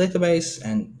relational database.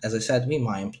 And as I said, we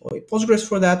might employ Postgres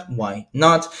for that. Why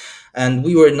not? And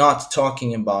we were not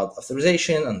talking about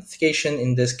authorization, authentication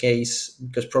in this case,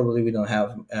 because probably we don't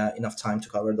have enough time to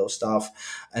cover those stuff.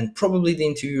 And probably the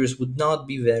interviewers would not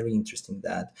be very interested in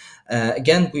that.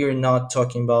 Again, we are not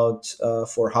talking about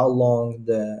for how long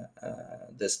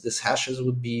this hashes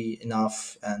would be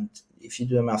enough. And if you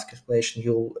do a math calculation,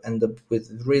 you'll end up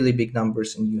with really big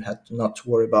numbers, and you have to not to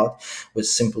worry about with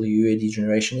simple UID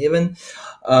generation even.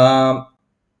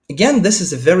 Again, this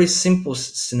is a very simple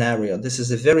scenario. This is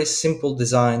a very simple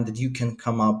design that you can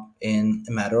come up in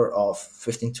a matter of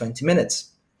 15-20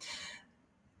 minutes.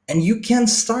 And you can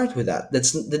start with that.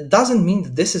 That doesn't mean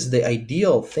that this is the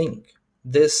ideal thing.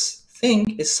 This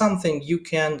thing is something you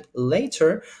can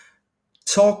later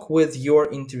talk with your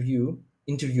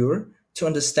interviewer to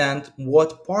understand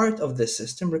what part of the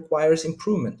system requires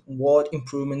improvement, what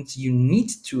improvements you need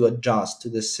to adjust to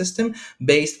the system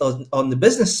based on the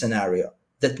business scenario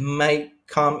that may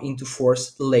come into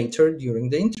force later during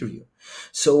the interview.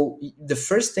 So the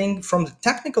first thing from the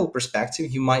technical perspective,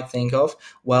 you might think of,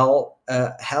 well,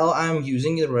 how I'm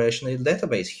using a relational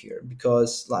database here,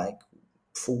 because like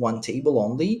for one table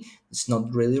only, it's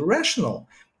not really rational.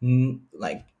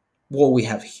 Like what we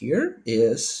have here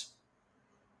is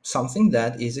something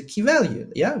that is a key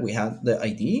value. Yeah, we have the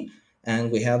ID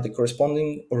and we have the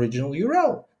corresponding original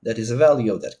URL that is a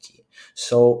value of that key.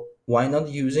 So why not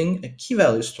using a key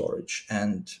value storage?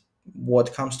 And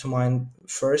what comes to mind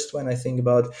first when I think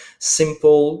about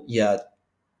simple yet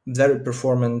very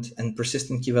performant and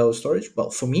persistent key value storage?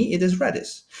 Well, for me, it is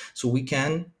Redis. So we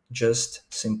can just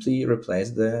simply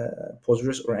replace the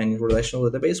Postgres or any relational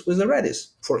database with a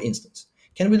Redis, for instance.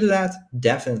 Can we do that?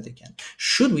 Definitely can.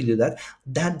 Should we do that?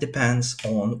 That depends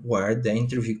on where the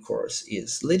interview course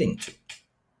is leading to.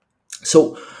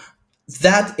 So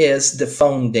that is the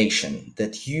foundation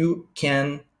that you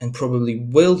can and probably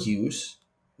will use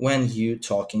when you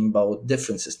talking about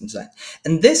different system design.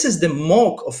 And this is the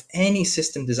mock of any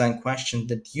system design question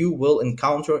that you will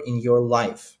encounter in your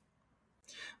life,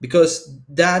 because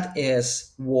that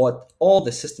is what all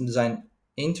the system design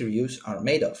interviews are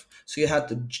made of. So you have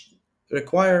to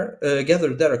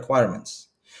gather the requirements,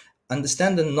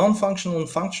 understand the non-functional and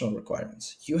functional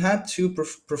requirements. You had to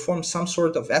perform some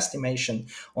sort of estimation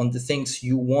on the things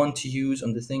you want to use,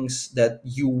 on the things that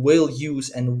you will use,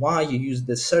 and why you use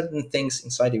the certain things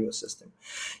inside of your system.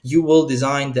 You will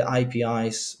design the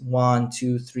APIs 1,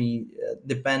 2, 3,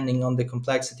 depending on the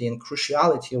complexity and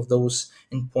cruciality of those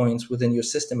endpoints within your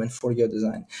system and for your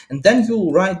design. And then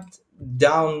you'll write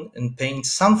down and paint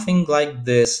something like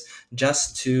this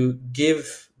just to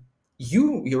give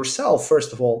you yourself,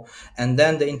 first of all, and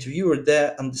then the interviewer,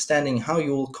 the understanding how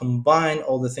you will combine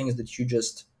all the things that you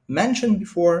just mentioned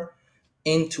before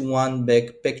into one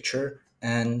big picture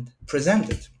and present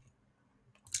it.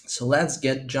 So let's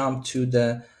jump to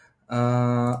the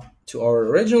to our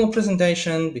original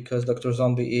presentation, because Dr.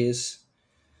 Zombie is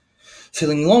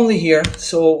feeling lonely here.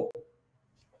 So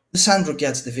Sandro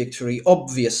gets the victory,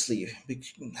 obviously.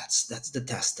 That's the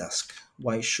test task.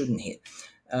 Why shouldn't he?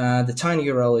 The tiny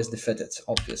URL is defeated,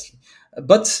 obviously.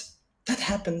 But that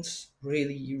happens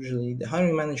really usually. The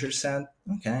hiring manager said,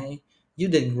 okay, you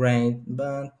did great,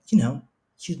 but you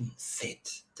didn't fit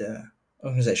the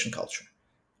organization culture,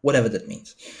 whatever that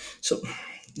means. So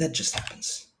that just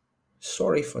happens.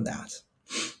 Sorry for that.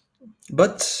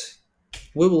 But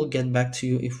we will get back to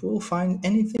you if we'll find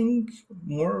anything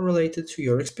more related to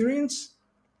your experience.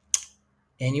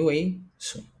 Anyway,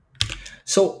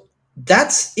 so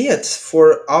that's it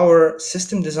for our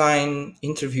system design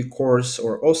interview course,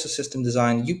 or also system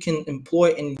design. You can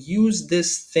employ and use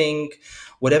this thing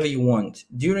whatever you want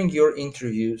during your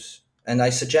interviews. And I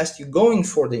suggest you going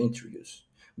for the interviews,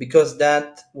 because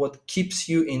that what keeps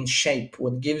you in shape,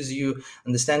 what gives you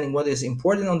understanding what is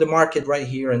important on the market right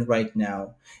here and right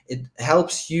now. It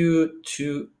helps you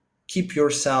to keep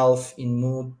yourself in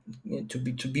mood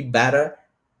to be better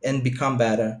and become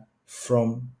better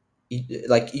from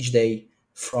each day,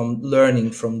 from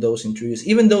learning from those interviews,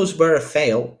 even those were a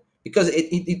fail, because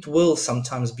it will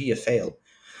sometimes be a fail,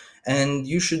 and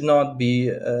you should not be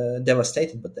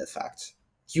devastated by that fact.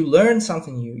 You learn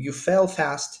something new, you fail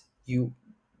fast, you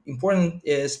important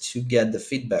is to get the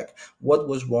feedback, what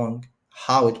was wrong,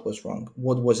 how it was wrong,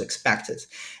 what was expected,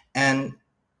 and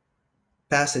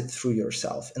pass it through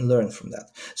yourself and learn from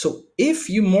that. So if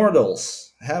you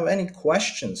mortals have any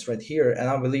questions right here, and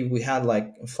I believe we had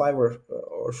like 5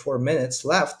 or 4 minutes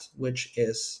left, which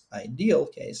is ideal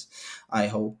case, I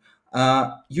hope,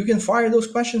 you can fire those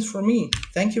questions for me.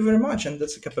 Thank you very much, and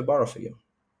that's a capybara for you.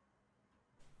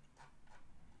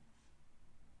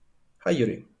 Hi,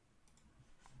 Yuri.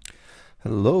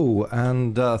 Hello,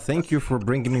 and thank you for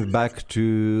bringing me back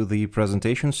to the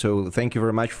presentation. So thank you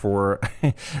very much for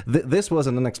this was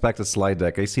an unexpected slide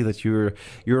deck. I see that you're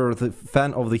the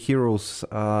fan of the Heroes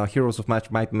of Might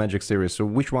and Magic series. So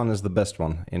which one is the best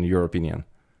one in your opinion?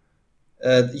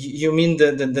 You mean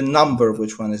the number?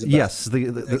 Which one is the yes,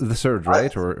 best? the third,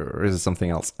 right? Or is it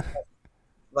something else?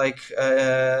 Like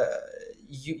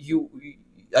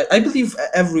I believe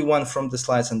everyone from the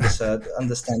slides understand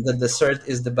that the third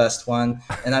is the best one,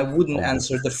 and I wouldn't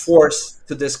answer the fourth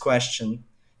to this question,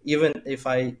 even if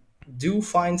I do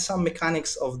find some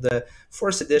mechanics of the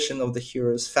fourth edition of the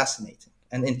Heroes fascinating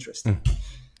and interesting.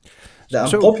 The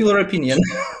unpopular opinion.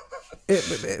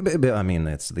 I mean,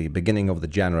 it's the beginning of the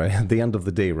genre, the end of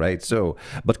the day, right? So,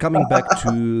 but coming back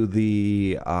to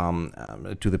the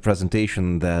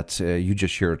presentation that you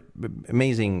just shared,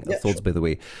 amazing thoughts, sure. By the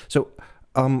way. So,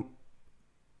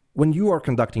 when you are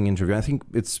conducting interview, I think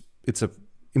it's a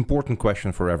important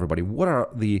question for everybody. What are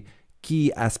the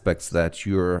key aspects that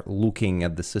you're looking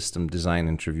at the system design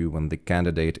interview when the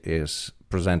candidate is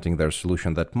presenting their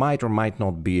solution that might or might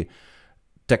not be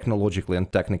technologically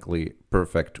and technically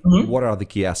perfect? Mm-hmm. What are the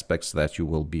key aspects that you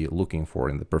will be looking for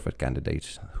in the perfect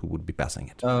candidate who would be passing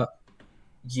it?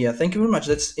 Yeah, thank you very much.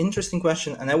 That's an interesting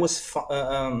question. And I was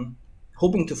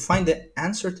hoping to find the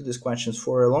answer to these questions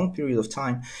for a long period of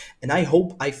time. And I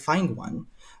hope I find one.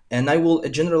 And I will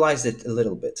generalize it a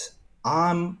little bit.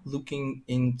 I'm looking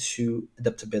into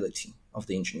adaptability of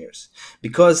the engineers,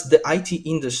 because the IT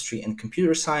industry and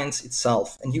computer science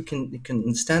itself, and you can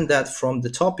understand that from the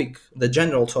topic, the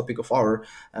general topic of our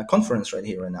conference right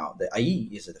here and now, the IE,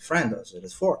 is it a friend or is it a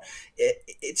foe?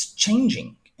 It's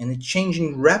changing, and it's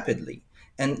changing rapidly.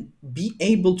 And be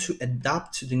able to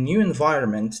adapt to the new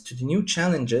environment, to the new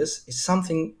challenges, is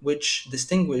something which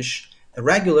distinguish a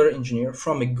regular engineer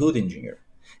from a good engineer.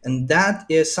 And that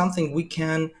is something we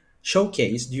can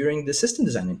showcase during the system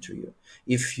design interview.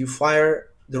 If you fire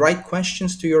the right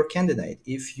questions to your candidate,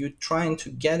 if you're trying to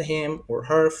get him or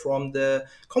her from the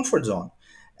comfort zone,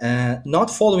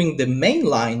 not following the main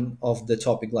line of the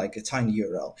topic like a tiny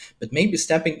URL, but maybe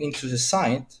stepping into the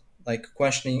site, like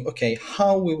questioning, okay,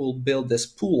 how we will build this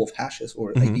pool of hashes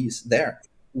or Mm-hmm. IDs there,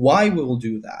 why we will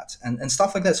do that, and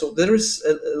stuff like that. So there is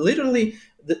literally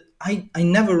I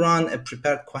never run a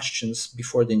prepared questions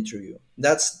before the interview.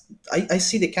 I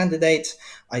see the candidate,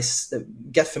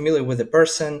 get familiar with the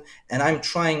person, and I'm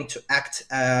trying to act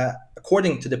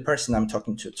according to the person I'm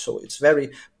talking to. So it's very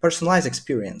personalized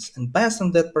experience, and based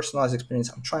on that personalized experience,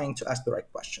 I'm trying to ask the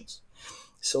right questions.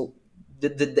 So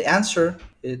the answer,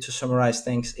 to summarize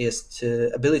things, is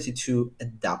the ability to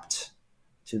adapt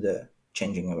to the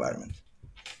changing environment.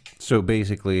 So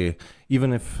basically,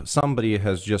 even if somebody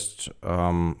has just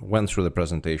went through the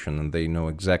presentation and they know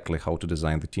exactly how to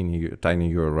design the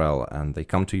tiny URL, and they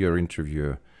come to your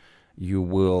interview, you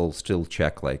will still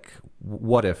check, like,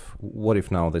 what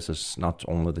if now this is not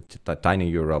only the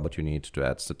tiny URL, but you need to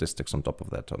add statistics on top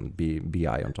of that, on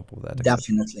BI on top of that, etc.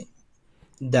 Definitely.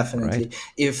 Right? Definitely.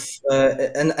 If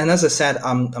and as I said,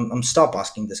 I'm stop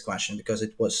asking this question because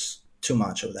it was too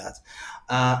much of that.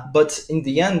 But in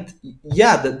the end,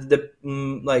 yeah,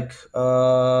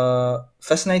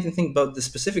 fascinating thing about the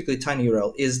specifically tiny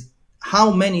URL is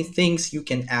how many things you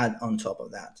can add on top of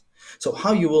that. So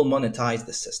how you will monetize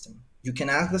the system. You can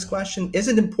ask this question: is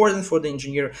it important for the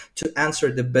engineer to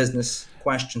answer the business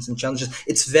questions and challenges?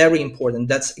 It's very important.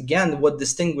 That's again what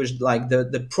distinguished like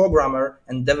the programmer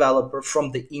and developer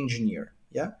from the engineer.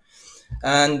 Yeah.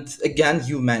 And again,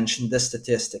 you mentioned the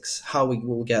statistics, how we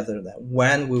will gather them,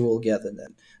 when we will gather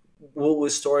them. Will we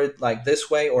store it like this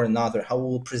way or another? How we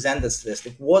will present the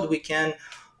statistic? What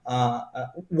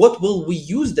will we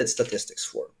use that statistics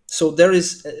for? So there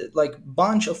is like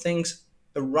bunch of things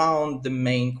around the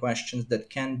main questions that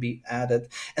can be added,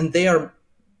 and they are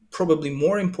probably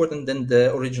more important than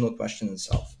the original question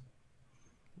itself.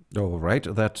 All right,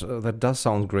 that does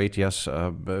sound great. Yes,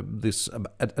 this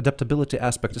adaptability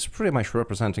aspect is pretty much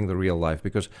representing the real life,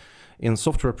 because in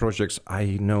software projects,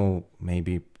 I know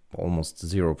maybe almost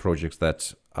zero projects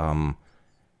that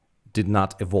did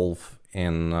not evolve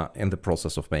in the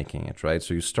process of making it, right?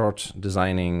 So you start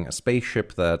designing a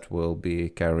spaceship that will be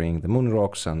carrying the moon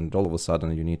rocks, and all of a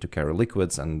sudden you need to carry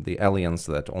liquids and the aliens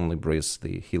that only breathe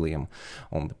the helium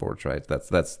on the board, right?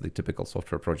 That's the typical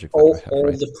software project that we have, All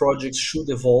right? the projects should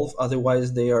evolve,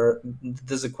 otherwise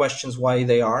there's a questions why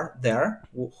they are there,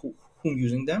 who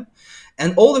using them,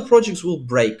 and all the projects will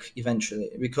break eventually,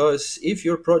 because if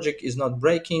your project is not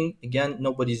breaking, again,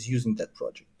 nobody's using that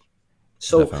project.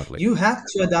 So Definitely. you had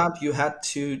to adapt, you had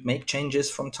to make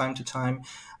changes from time to time,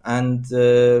 and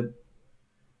the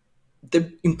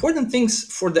important things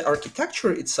for the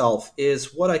architecture itself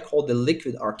is what I call the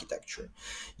liquid architecture.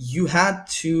 You had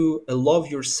to allow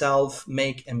yourself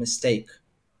make a mistake.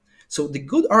 So the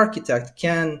good architect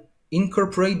can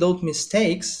incorporate those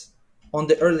mistakes on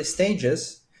the early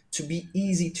stages to be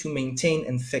easy to maintain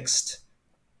and fixed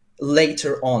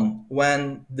later on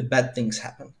when the bad things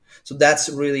happen. So that's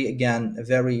really again a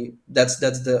very that's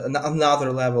the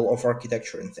another level of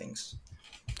architecture and things.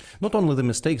 Not only the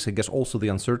mistakes, I guess also the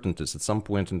uncertainties. At some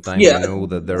point in time, we Yeah, know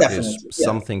that there is definitely. Yeah,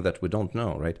 something that we don't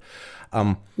know, right?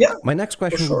 Um, yeah, my next for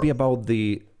question would sure. be about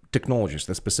the technologies,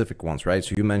 the specific ones, right?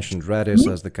 So you mentioned Redis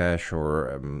as the cache,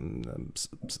 or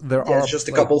there Yeah, it's are just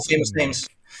a like, couple of famous names.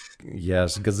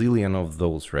 yes, gazillion of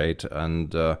those, right?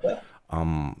 And Yeah.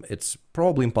 it's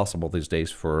probably impossible these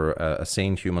days for a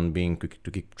sane human being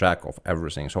to keep track of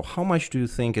everything. So how much do you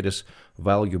think it is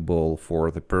valuable for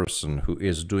the person who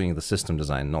is doing the system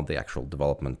design, not the actual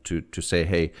development, to say,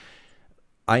 hey,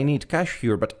 I need cache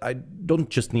here, but I don't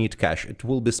just need cache. It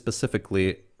will be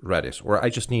specifically Redis, or I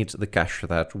just need the cache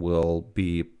that will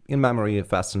be in memory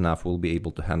fast enough, will be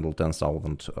able to handle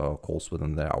 10,000 calls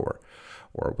within the hour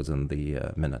or within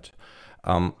the minute.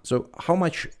 So how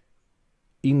much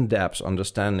in-depth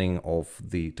understanding of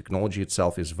the technology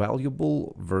itself is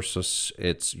valuable versus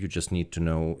it's you just need to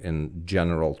know in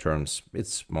general terms,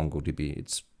 it's MongoDB,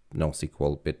 it's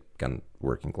NoSQL, it can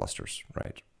work in clusters,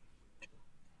 right?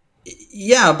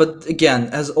 Yeah, but again,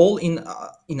 as all in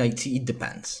IT, it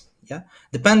depends. Yeah,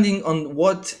 depending on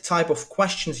what type of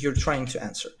questions you're trying to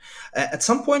answer. At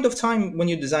some point of time, when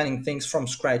you're designing things from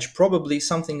scratch, probably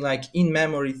something like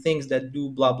in-memory things that do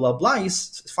blah blah blah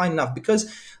is fine enough, because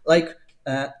like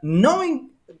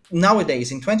knowing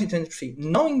nowadays in 2023,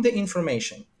 knowing the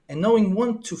information and knowing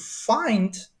what to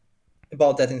find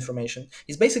about that information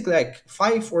is basically like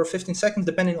 5 or 15 seconds,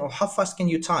 depending on how fast can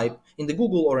you type in the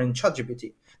Google or in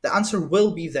ChatGPT. The answer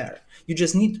will be there. You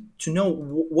just need to know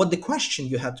what the question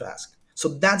you had to ask. So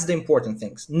that's the important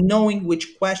things, knowing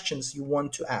which questions you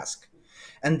want to ask.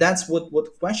 And that's what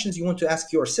questions you want to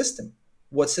ask your system,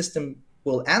 what system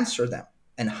will answer them,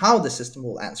 and how the system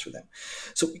will answer them.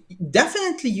 So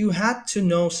definitely you had to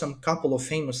know some couple of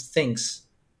famous things,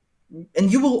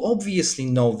 and you will obviously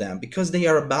know them because they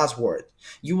are a buzzword.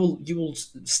 You will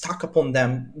stuck upon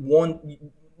them one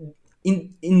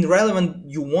in relevant,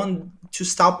 you want to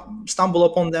stumble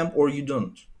upon them or you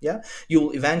don't. Yeah,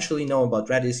 you'll eventually know about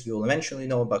Redis, you'll eventually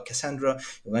know about Cassandra,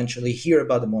 you'll eventually hear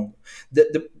about the Mongo.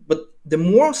 But the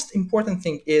most important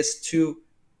thing is to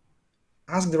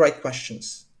ask the right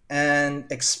questions and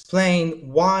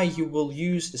explain why you will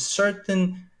use a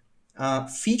certain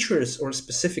features or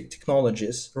specific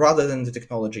technologies rather than the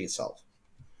technology itself.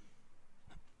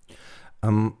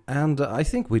 And I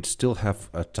think we'd still have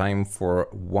time for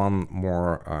one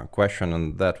more question,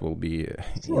 and that will be in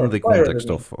Sure, the fire at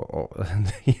context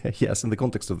me. yes, in the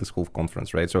context of this whole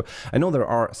conference, right? So I know there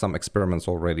are some experiments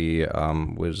already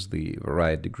with the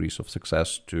varied degrees of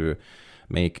success to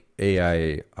make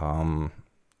AI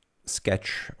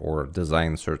sketch or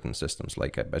design certain systems.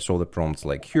 Like I saw the prompts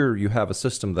like, here you have a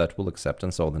system that will accept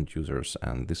 10,000 users,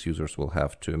 and these users will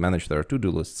have to manage their to-do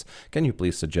lists. Can you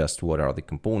please suggest what are the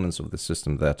components of the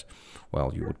system that,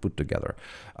 well, you would put together?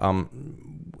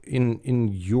 In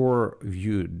your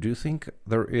view, do you think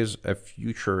there is a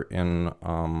future in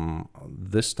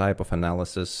this type of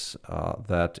analysis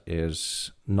that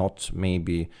is not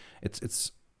maybe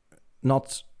it's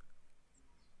not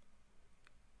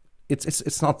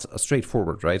it's not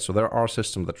straightforward, right? So there are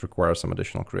systems that require some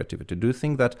additional creativity. Do you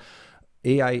think that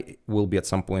AI will be at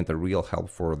some point a real help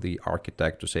for the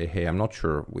architect to say, hey, I'm not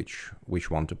sure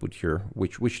which one to put here,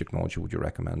 which technology would you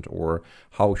recommend, or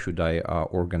how should I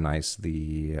organize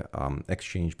the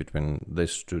exchange between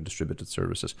these two distributed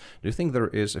services? Do you think there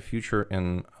is a future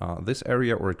in this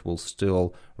area, or it will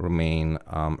still remain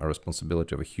a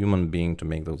responsibility of a human being to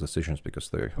make those decisions because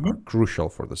they are Mhm. crucial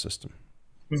for the system?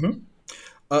 Mhm.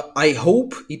 I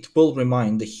hope it will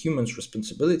remain the human's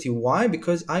responsibility. Why?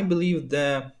 Because I believe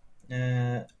the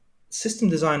uh, system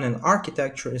design and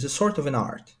architecture is a sort of an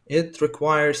art. It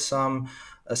requires some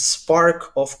a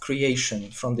spark of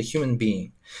creation from the human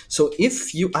being. So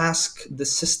if you ask the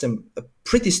system, a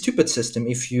pretty stupid system,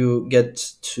 if you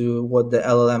get to what the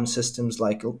LLM systems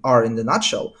like are in the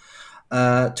nutshell,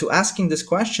 to asking these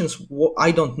questions,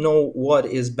 I don't know what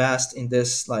is best in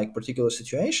this like particular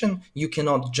situation. You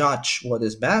cannot judge what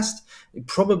is best,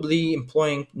 probably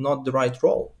employing not the right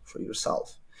role for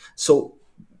yourself. So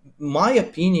my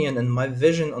opinion and my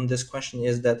vision on this question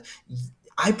is that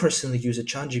I personally use a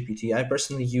chat GPT. I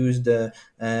personally use the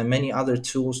many other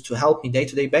tools to help me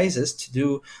day-to-day basis to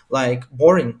do like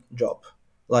boring job,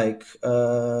 like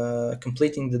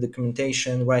completing the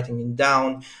documentation, writing it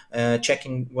down,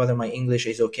 checking whether my English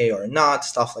is okay or not,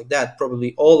 stuff like that.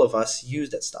 Probably all of us use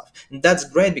that stuff. And that's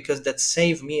great because that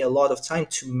saved me a lot of time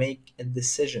to make a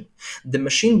decision. The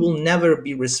machine will never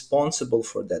be responsible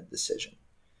for that decision.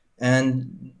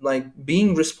 And like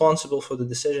being responsible for the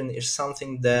decision is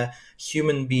something the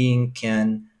human being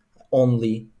can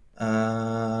only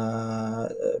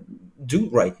do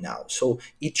right now. So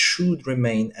it should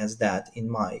remain as that, in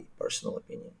my personal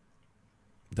opinion.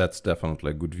 That's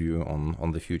definitely a good view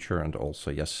on the future, and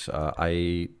also yes,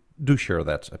 I do share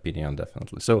that opinion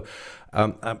definitely. So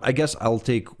I guess I'll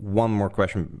take one more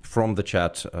question from the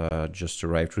chat, just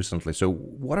arrived recently. So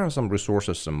what are some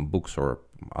resources, some books or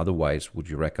otherwise would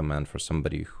you recommend for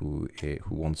somebody who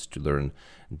wants to learn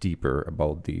deeper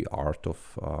about the art of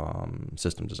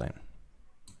system design?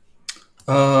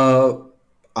 Uh,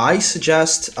 I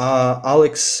suggest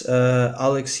Alex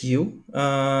Yu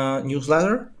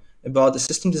newsletter about the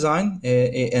system design,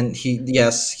 and he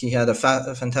had a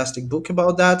fantastic book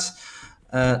about that.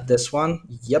 This one,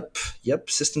 yep,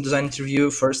 system design interview,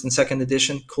 first and second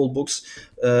edition, cool books.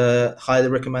 Highly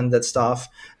recommend that stuff.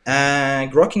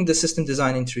 And grokking the system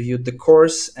design interview, the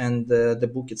course and the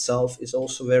book itself is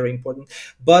also very important.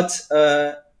 But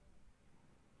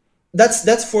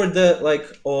that's for the like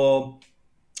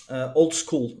old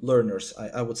school learners,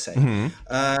 I would say. Hmm.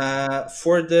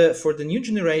 For the new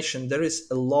generation, there is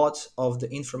a lot of the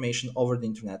information over the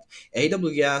internet.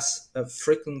 AWS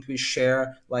frequently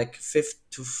share like 5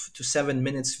 to 7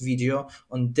 minutes video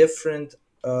on different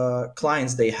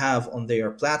clients they have on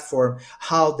their platform,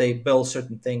 how they build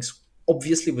certain things,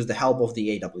 obviously with the help of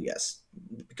the AWS,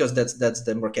 because that's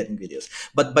the marketing videos.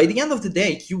 But by the end of the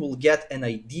day, you will get an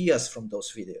ideas from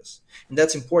those videos, and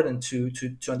that's important to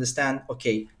understand.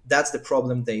 Okay, that's the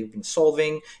problem they've been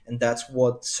solving, and that's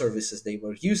what services they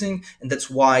were using, and that's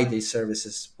why these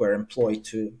services were employed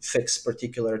to fix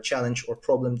particular challenge or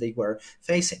problem they were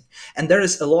facing. And there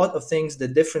is a lot of things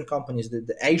that different companies,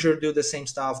 the Azure do the same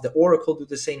stuff, the Oracle do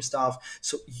the same stuff.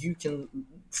 So you can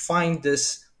find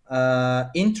this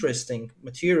interesting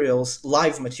materials,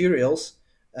 live materials,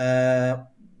 uh,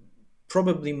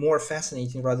 probably more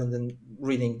fascinating rather than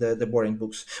reading the boring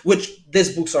books, which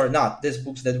these books are not. These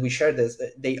books that we share,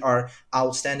 they are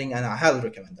outstanding, and I highly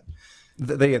recommend them.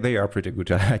 They are pretty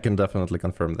good. I can definitely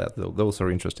confirm that. Those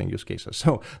are interesting use cases.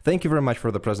 So thank you very much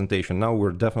for the presentation. Now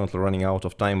we're definitely running out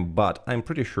of time, but I'm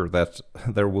pretty sure that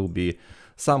there will be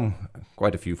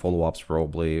quite a few follow-ups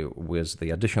probably with the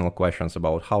additional questions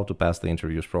about how to pass the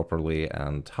interviews properly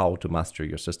and how to master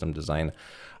your system design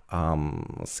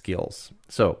skills.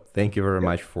 So thank you very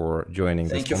much for joining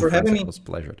this Thank you for conference. having me. It was a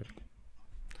pleasure.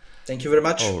 Thank you very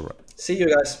much. All right. See you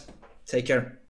guys. Take care.